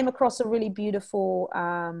actually came across a really beautiful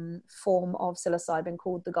form of psilocybin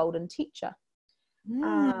called the Golden Teacher.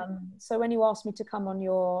 So when you asked me to come on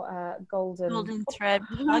your Golden Thread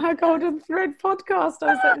Golden Thread podcast,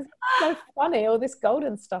 I was like, it's so funny, all this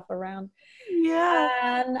golden stuff around.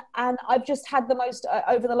 And I've just had the most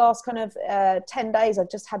over the last kind of 10 days,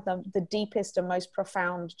 I've just had the deepest and most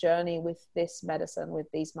profound journey with this medicine, with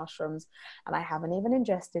these mushrooms, and I haven't even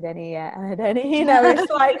ingested any yet. And any, you know,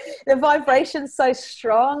 it's like the vibration's so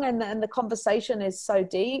strong, and the conversation is so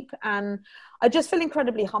deep, and I just feel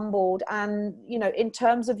incredibly humbled. And, you know, in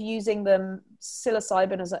terms of using the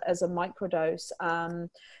psilocybin as a microdose,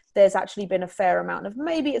 there's actually been a fair amount of,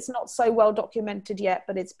 maybe it's not so well documented yet,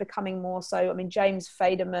 but it's becoming more so. I mean, James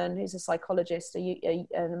Federman, who's a psychologist, an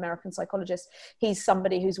American psychologist, he's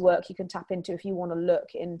somebody whose work you can tap into if you want to look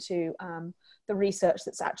into the research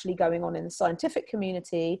that's actually going on in the scientific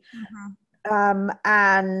community.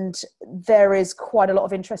 And there is quite a lot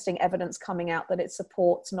of interesting evidence coming out that it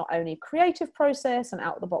supports not only creative process and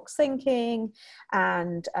out-of-the-box thinking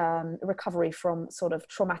and recovery from sort of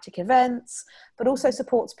traumatic events, but also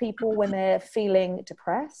supports people when they're feeling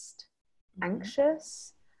depressed,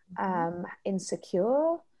 anxious,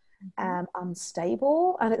 insecure,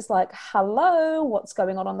 unstable. And it's like, hello, what's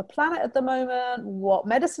going on the planet at the moment? What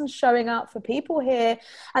medicine's showing up for people here?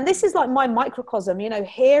 And this is like my microcosm, you know,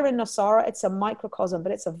 here in Nosara, it's a microcosm,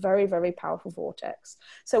 but it's a very, very powerful vortex.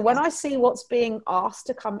 So when I see what's being asked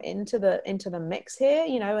to come into the mix here,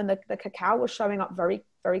 you know, and the cacao was showing up very,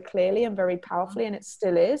 very clearly and very powerfully, and it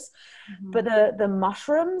still is. But the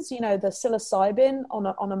mushrooms, you know, the psilocybin on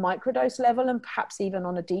a microdose level, and perhaps even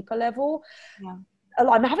on a deeper level,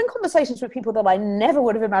 I'm having conversations with people that I never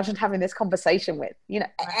would have imagined having this conversation with,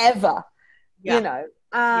 ever, Yeah.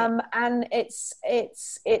 and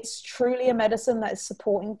it's truly a medicine that is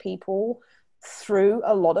supporting people through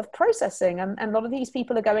a lot of processing, and a lot of these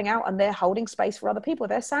people are going out and they're holding space for other people.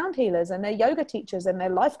 They're sound healers, and they're yoga teachers, and they're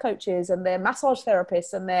life coaches, and they're massage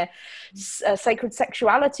therapists, and they're sacred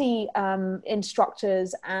sexuality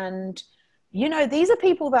instructors. And these are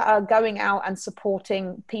people that are going out and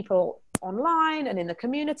supporting people online and in the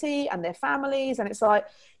community and their families. And it's like,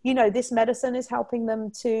 this medicine is helping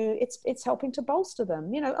them to, it's helping to bolster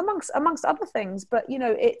them, amongst other things. But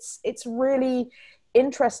it's really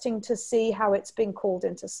interesting to see how it's been called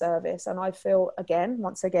into service. And I feel,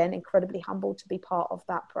 once again, incredibly humbled to be part of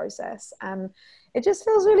that process. And it just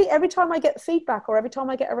feels really, every time I get feedback or every time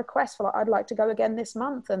I get a request for, like, I'd like to go again this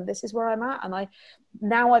month, and this is where I'm at. And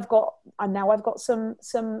now I've got some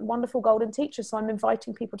wonderful golden teachers. So I'm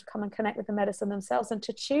inviting people to come and connect with the medicine themselves and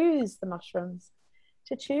to choose the mushrooms.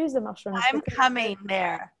 I'm coming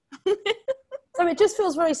there. So it just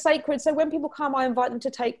feels very sacred. So when people come, I invite them to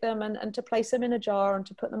take them and to place them in a jar and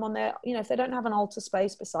to put them on their, if they don't have an altar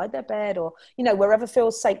space beside their bed, or, wherever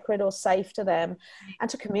feels sacred or safe to them, and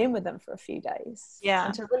to commune with them for a few days. Yeah.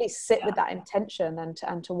 And to really sit with that intention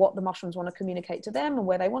and to what the mushrooms want to communicate to them and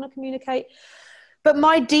where they want to communicate. But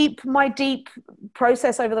my deep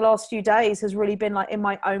process over the last few days has really been, like, in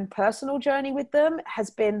my own personal journey with them,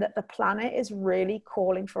 has been that the planet is really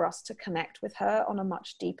calling for us to connect with her on a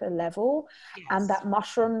much deeper level. Yes. And that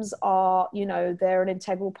mushrooms are, they're an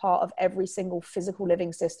integral part of every single physical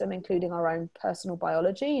living system, including our own personal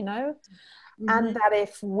biology, Mm-hmm. And that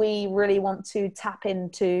if we really want to tap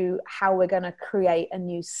into how we're going to create a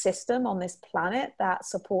new system on this planet that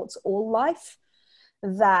supports all life,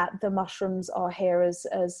 that the mushrooms are here as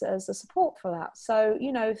a support for that. So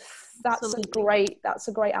that's a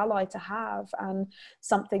great ally to have, and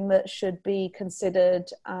something that should be considered,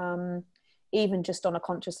 even just on a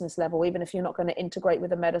consciousness level. Even if you're not going to integrate with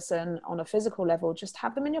the medicine on a physical level, just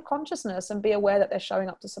have them in your consciousness and be aware that they're showing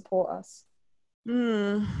up to support us.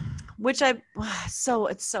 Which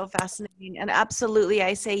it's so fascinating, and absolutely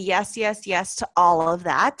I say yes to all of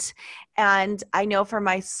that. And I know for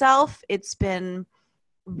myself, it's been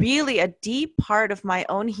really a deep part of my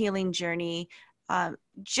own healing journey,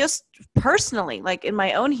 just personally, like in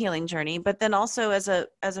my own healing journey, but then also as a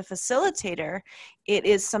facilitator, it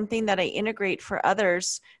is something that I integrate for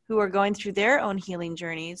others who are going through their own healing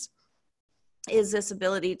journeys, is this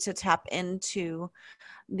ability to tap into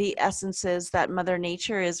the essences that Mother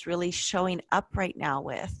Nature is really showing up right now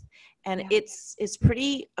with. And it's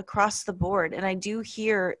pretty across the board. And I do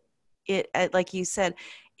hear it, like you said,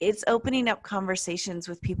 it's opening up conversations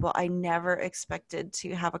with people I never expected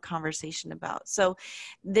to have a conversation about. So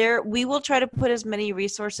we will try to put as many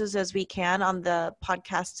resources as we can on the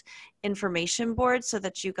podcast information board, so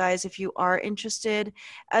that you guys, if you are interested,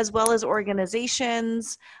 as well as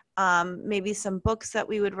organizations, maybe some books that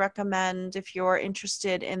we would recommend if you're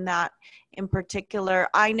interested in that in particular.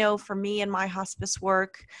 I know for me in my hospice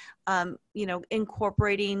work,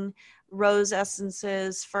 incorporating rose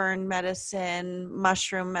essences, fern medicine,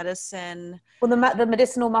 mushroom medicine. Well, the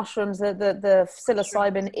medicinal mushrooms, the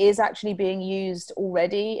psilocybin is actually being used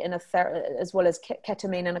already in as well as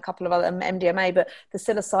ketamine and a couple of other MDMA, but the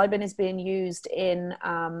psilocybin is being used in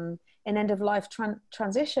end-of-life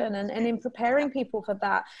transition and in preparing people for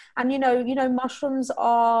that. And mushrooms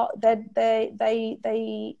are,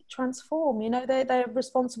 they transform. They're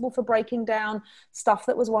responsible for breaking down stuff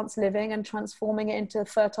that was once living and transforming it into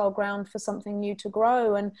fertile ground for something new to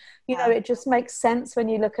grow. And it just makes sense when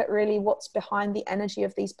you look at really what's behind the energy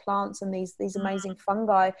of these plants and these amazing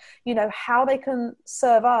fungi, how they can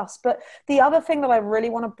serve us. But the other thing that I really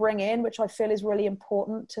want to bring in, which I feel is really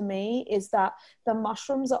important to me, is that the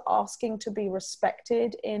mushrooms are asking to be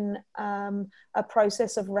respected in a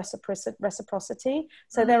process of reciprocity.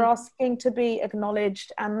 So they're asking to be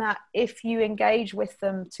acknowledged, and that if you engage with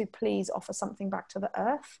them, to please offer something back to the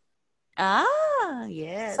earth. Ah,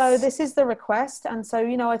 yes. So this is the request. And so,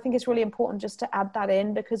 I think it's really important just to add that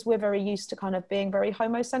in, because we're very used to kind of being very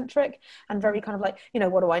homocentric and very kind of like,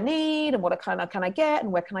 what do I need, and what can I get,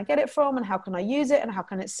 and where can I get it from, and how can I use it, and how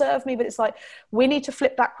can it serve me? But it's like, we need to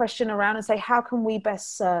flip that question around and say, how can we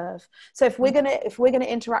best serve? So if we're going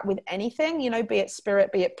to interact with anything, be it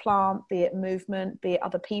spirit, be it plant, be it movement, be it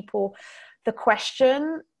other people, the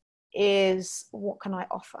question is, what can I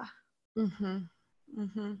offer? Mm-hmm.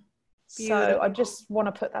 Mm-hmm. So I just want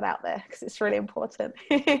to put that out there because it's really important.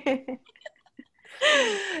 It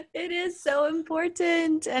is so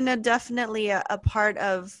important, and definitely a part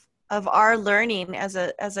of our learning as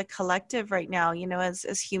a collective right now,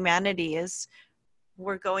 as humanity, is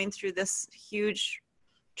we're going through this huge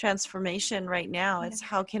transformation right now. It's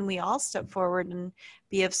how can we all step forward and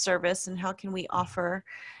be of service, and how can we offer?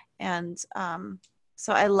 And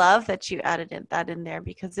so I love that you added that in there,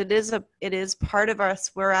 because it is part of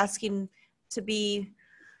us. We're asking to be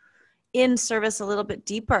in service a little bit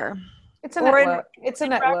deeper. It's a network. It's a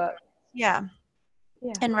network. Yeah.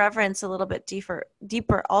 And reverence a little bit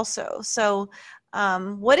deeper also. So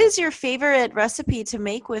what is your favorite recipe to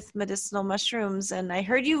make with medicinal mushrooms? And I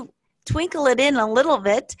heard you twinkle it in a little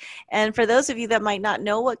bit. And for those of you that might not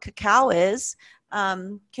know what cacao is,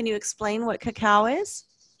 can you explain what cacao is?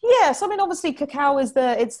 Yes, I mean, obviously, cacao is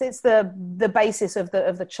the basis of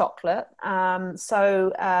the chocolate.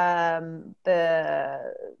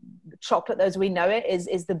 The chocolate, as we know it,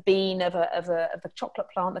 is the bean of a chocolate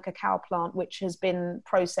plant, the cacao plant, which has been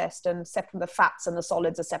processed, and the fats and the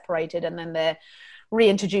solids are separated, and then they're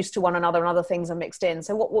reintroduced to one another, and other things are mixed in.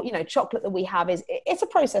 So what chocolate that we have it's a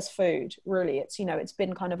processed food, really. It's it's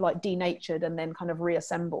been kind of like denatured and then kind of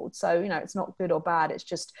reassembled. So it's not good or bad. It's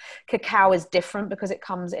just cacao is different because it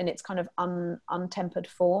comes in its kind of untempered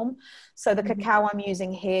form. So the cacao I'm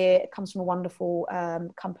using here, it comes from a wonderful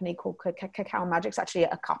company called Cacao Magic. It's actually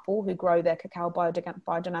a couple who grow their cacao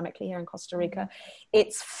biodynamically here in Costa Rica.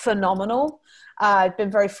 It's phenomenal. I've been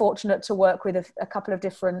very fortunate to work with a couple of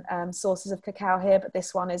different sources of cacao here, but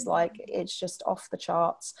this one is it's just off the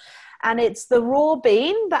charts. And it's the raw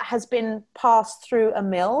bean that has been passed through a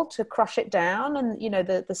mill to crush it down. And,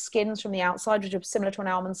 the skins from the outside, which are similar to an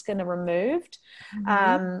almond skin, are removed.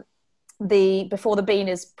 Before the bean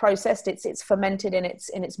is processed, it's fermented in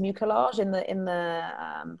its mucilage, in the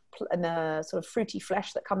sort of fruity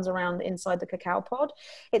flesh that comes around inside the cacao pod.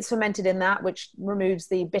 It's fermented in that, which removes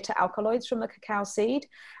the bitter alkaloids from the cacao seed,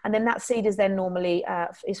 and then that seed is then normally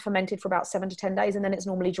is fermented for about 7 to 10 days, and then it's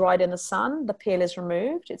normally dried in the sun. The peel is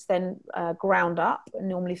removed. It's then ground up,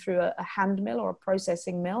 normally through a hand mill or a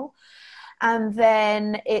processing mill, and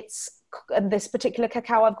then and this particular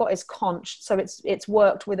cacao I've got is conched, so it's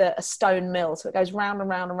worked with a stone mill, so it goes round and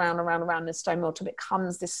round and round and round and round this stone mill till it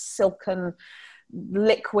becomes this silken,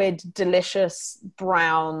 liquid, delicious,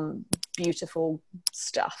 brown, beautiful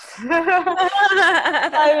stuff. So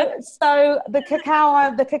the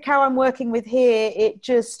cacao I'm working with here,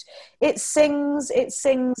 it sings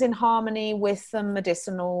in harmony with the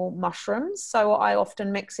medicinal mushrooms. So I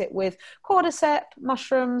often mix it with cordyceps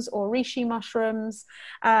mushrooms or reishi mushrooms.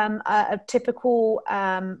 A typical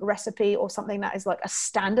recipe, or something that is like a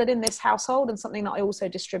standard in this household, and something that I also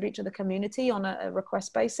distribute to the community on a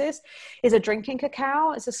request basis, is a drinking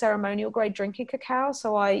cacao. It's a ceremonial grade drinking cacao.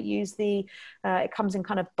 So I use it comes in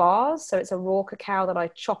kind of bars. So it's a raw cacao that I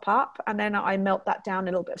chop up, and then I melt that down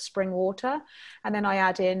in a little bit of spring water. And then I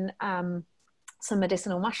add in some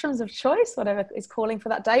medicinal mushrooms of choice, whatever is calling for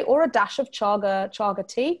that day, or a dash of chaga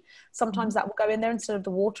tea. Sometimes that will go in there instead of the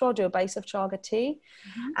water. I'll do a base of chaga tea.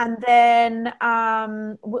 And then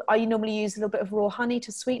I normally use a little bit of raw honey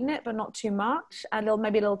to sweeten it, but not too much.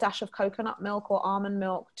 Maybe a little dash of coconut milk or almond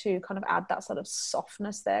milk to kind of add that sort of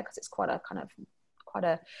softness there, because it's quite a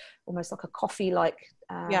almost like a coffee like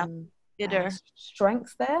bitter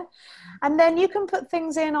strength there. And then you can put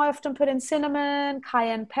things in. I often put in cinnamon,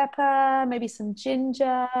 cayenne pepper, maybe some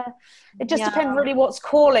ginger. It just depends really what's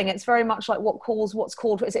calling. It's very much like what's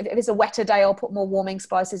called. If it's a wetter day, I'll put more warming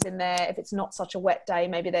spices in there. If it's not such a wet day,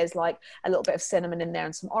 maybe there's like a little bit of cinnamon in there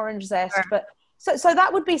and some orange zest. Sure. But so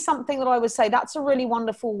that would be something that I would say that's a really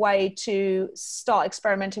wonderful way to start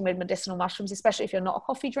experimenting with medicinal mushrooms, especially if you're not a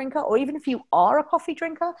coffee drinker, or even if you are a coffee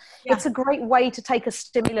drinker. It's a great way to take a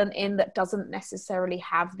stimulant in that doesn't necessarily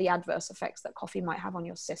have the adverse effects that coffee might have on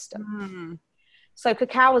your system. So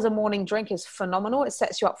cacao as a morning drink is phenomenal. It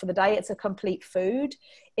sets you up for the day. It's a complete food.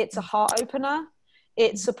 It's a heart opener.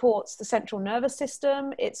 It supports the central nervous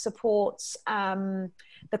system. It supports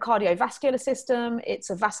the cardiovascular system. It's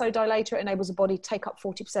a vasodilator. It enables the body to take up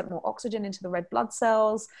 40% more oxygen into the red blood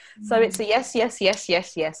cells. So it's a yes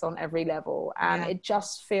on every level. And it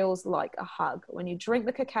just feels like a hug. When you drink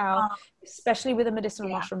the cacao, especially with the medicinal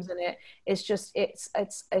mushrooms in it, it's just, it's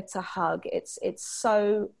a hug. It's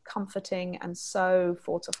so comforting and so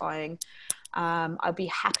fortifying. I'd be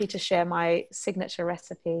happy to share my signature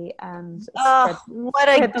recipe and what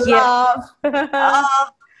a gift.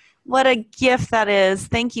 What a gift that is.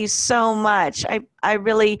 Thank you so much. I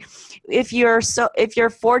really, if you're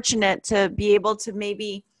fortunate to be able to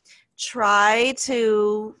maybe try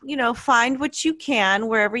to, find what you can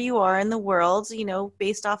wherever you are in the world,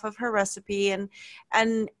 based off of her recipe, and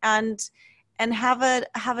have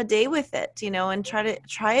a day with it, and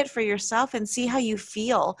try it for yourself and see how you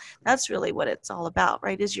feel. That's really what it's all about,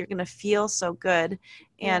 right? Is you're going to feel so good.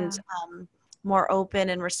 And more open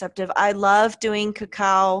and receptive. I love doing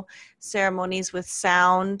cacao ceremonies with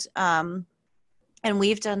sound. And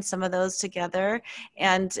we've done some of those together,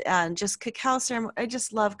 and just cacao ceremony. I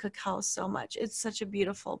just love cacao so much. It's such a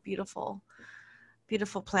beautiful, beautiful,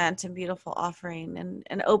 beautiful plant and beautiful offering,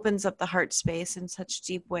 and opens up the heart space in such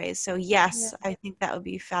deep ways. So yes, I think that would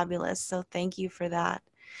be fabulous. So thank you for that.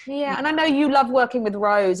 Yeah, and I know you love working with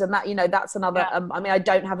rose, and that, you know, that's another. I mean, I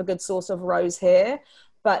don't have a good source of rose here,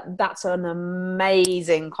 but that's an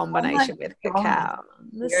amazing combination with cacao.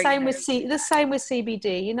 The same with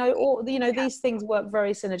CBD. You know, all these things work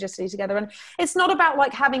very synergistically together, and it's not about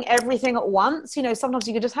like having everything at once. You know, sometimes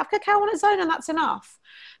you can just have cacao on its own, and that's enough.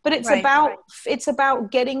 But it's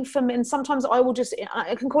about getting from, and sometimes I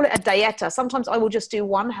can call it a dieta. Sometimes I will just do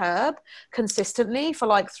one herb consistently for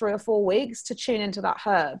like 3 or 4 weeks to tune into that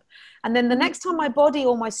herb. And then the next time my body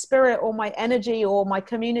or my spirit or my energy or my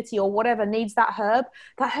community or whatever needs that herb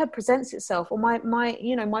presents itself. Or my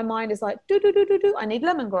mind is like, I need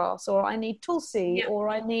lemongrass, or I need tulsi, or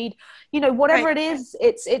I need, whatever it is,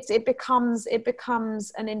 it becomes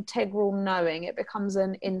an integral knowing. It becomes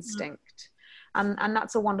an instinct. And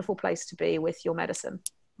that's a wonderful place to be with your medicine.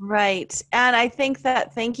 Right. And I think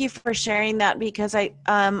that, thank you for sharing that, because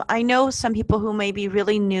I know some people who may be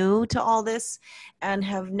really new to all this and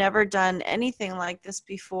have never done anything like this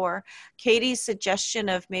before. Katie's suggestion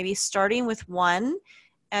of maybe starting with one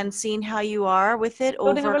and seeing how you are with it.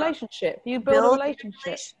 Building a relationship. You build a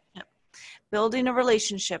relationship. Building a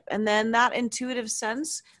relationship, and then that intuitive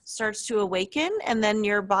sense starts to awaken, and then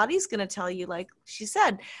your body's going to tell you, like she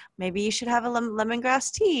said, maybe you should have a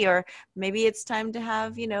lemongrass tea, or maybe it's time to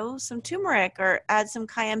have, some turmeric, or add some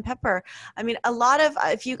cayenne pepper. I mean,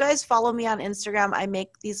 if you guys follow me on Instagram, I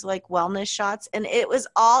make these like wellness shots, and it was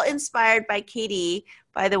all inspired by Katy,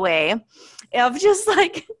 by the way, of just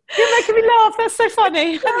like, you're making me laugh. That's so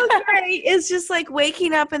funny. Great. It's just like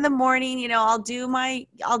waking up in the morning, I'll do my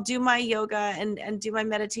yoga and do my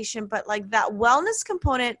meditation, but like that wellness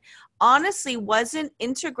component honestly wasn't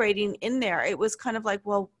integrating in there. It was kind of like,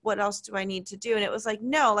 well, what else do I need to do? And it was like,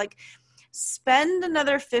 no, like spend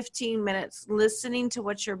another 15 minutes listening to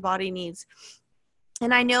what your body needs.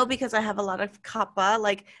 And I know, because I have a lot of kapha,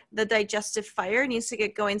 like the digestive fire needs to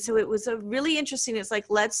get going. So it was a really interesting, it's like,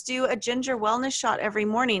 let's do a ginger wellness shot every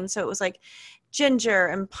morning. So it was like ginger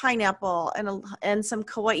and pineapple and some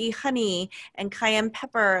Kauai honey and cayenne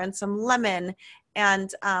pepper and some lemon.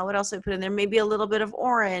 And what else I put in there? Maybe a little bit of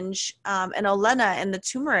orange and olena and the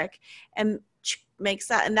turmeric, and makes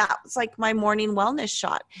that. And that was like my morning wellness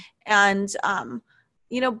shot. And,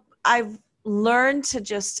 I've learned to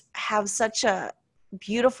just have such a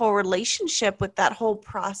beautiful relationship with that whole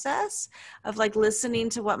process of like listening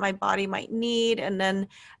to what my body might need, and then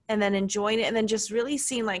enjoying it, and then just really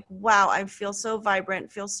seeing like, wow, I feel so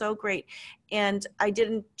vibrant, feel so great. And I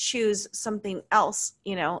didn't choose something else,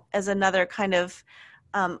 as another kind of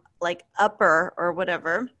like upper or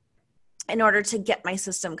whatever, in order to get my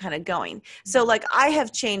system kind of going. So like I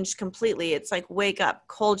have changed completely. It's like wake up,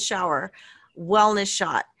 cold shower, wellness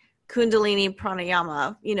shot, Kundalini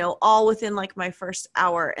pranayama, all within like my first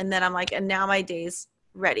hour. And then I'm like, and now my day's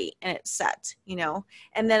ready and it's set,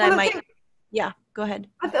 and then yeah, go ahead.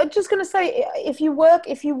 I'm just going to say, if you work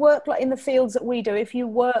like in the fields that we do, if you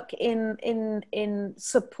work in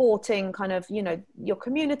supporting kind of, your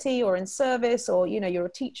community, or in service, or, you're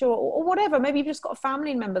a teacher or whatever, maybe you've just got a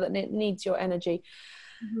family member that needs your energy.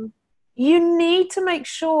 Mm-hmm. You need to make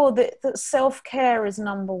sure that self-care is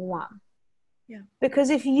number one. Yeah. Because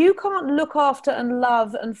if you can't look after and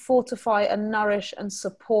love and fortify and nourish and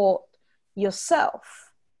support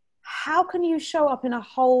yourself, how can you show up in a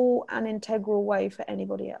whole and integral way for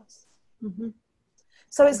anybody else? Mm-hmm.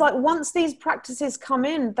 So it's like, once these practices come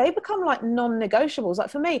in, they become like non-negotiables. Like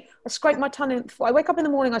for me, I scrape my tongue. I wake up in the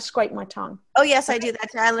morning, I scrape my tongue. Oh yes, I do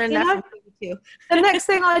that too. I learned that from you too. The next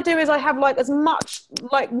thing I do is I have like as much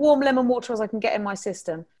like warm lemon water as I can get in my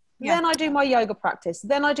system. Yeah. Then I do my yoga practice.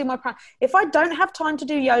 Then I do my practice. If I don't have time to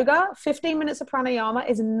do yoga, 15 minutes of pranayama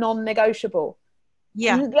is non-negotiable.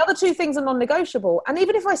 Yeah. And the other 2 things are non-negotiable. And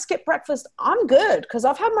even if I skip breakfast, I'm good, because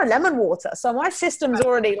I've had my lemon water. So my system's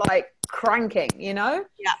already like cranking, Yeah.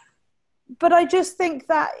 But I just think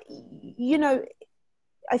that,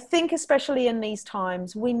 I think especially in these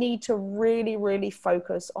times, we need to really, really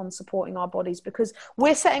focus on supporting our bodies, because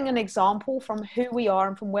we're setting an example from who we are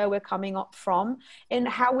and from where we're coming up from in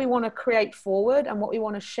how we want to create forward and what we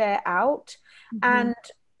want to share out. Mm-hmm. And,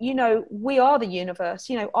 we are the universe,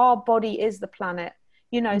 our body is the planet,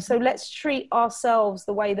 mm-hmm. So let's treat ourselves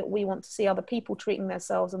the way that we want to see other people treating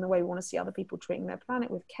themselves, and the way we want to see other people treating their planet,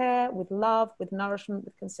 with care, with love, with nourishment,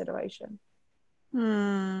 with consideration.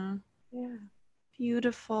 Yeah.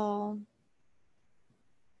 Beautiful.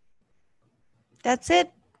 That's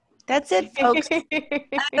it. That's it, folks. I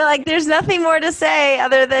feel like there's nothing more to say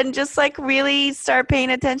other than just like really start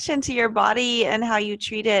paying attention to your body and how you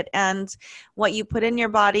treat it and what you put in your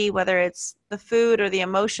body, whether it's the food or the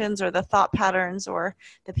emotions or the thought patterns or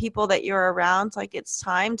the people that you're around. Like it's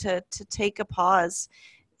time to take a pause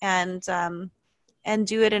and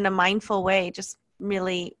do it in a mindful way. Just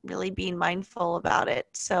really, really being mindful about it.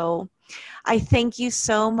 So I thank you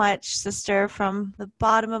so much, sister, from the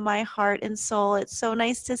bottom of my heart and soul. It's so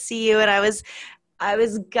nice to see you. And I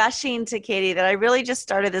was gushing to Katy that I really just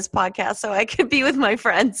started this podcast so I could be with my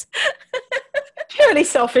friends. Purely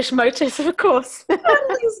selfish motives, of course.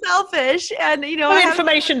 Totally selfish. And, you know, No I have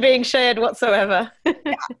information being shared whatsoever.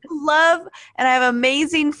 love and I have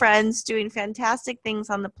amazing friends doing fantastic things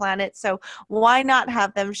on the planet. So why not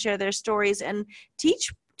have them share their stories and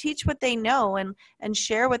teach what they know and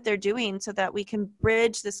share what they're doing so that we can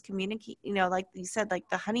bridge this community, you know, like you said, like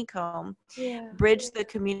the honeycomb, bridge the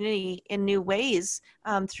community in new ways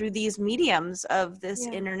through these mediums of this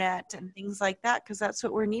internet and things like that, because that's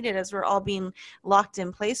what we're needed as we're all being locked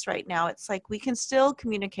in place right now. It's like we can still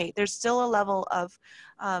communicate. There's still a level of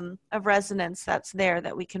resonance that's there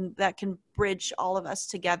that can bridge all of us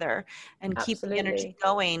together and keep the energy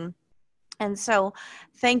going. And so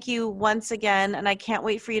thank you once again. And I can't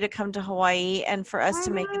wait for you to come to Hawaii and for us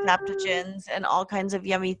to make adaptogens and all kinds of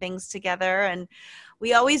yummy things together. And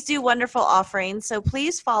we always do wonderful offerings. So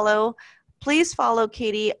please follow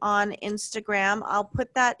Katy on Instagram. I'll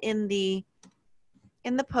put that in the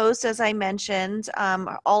post, as I mentioned,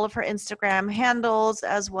 all of her Instagram handles,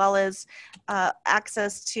 as well as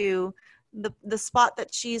access to the spot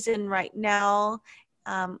that she's in right now.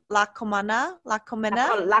 La Colmena,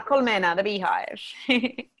 the beehive.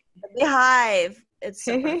 The beehive. It's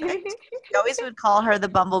so perfect. We always would call her the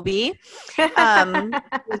bumblebee. Going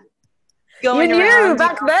you knew around,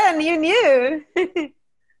 back then. You knew.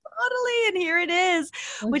 Totally, and here it is,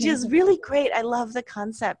 which is really great. I love the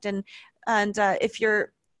concept, and if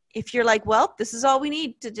you're like, well, this is all we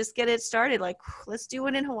need to just get it started, like, let's do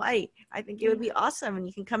it in Hawaii. I think it would be awesome, and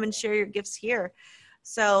you can come and share your gifts here.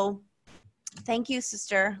 So thank you,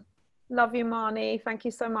 sister. Love you, Marnie. Thank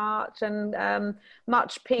you so much. And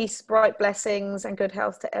much peace, bright blessings, and good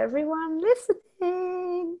health to everyone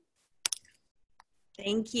listening.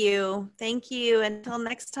 Thank you. Thank you. Until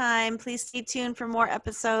next time, please stay tuned for more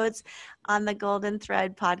episodes on the Golden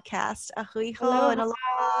Thread podcast. Ahui ho and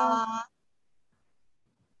aloha.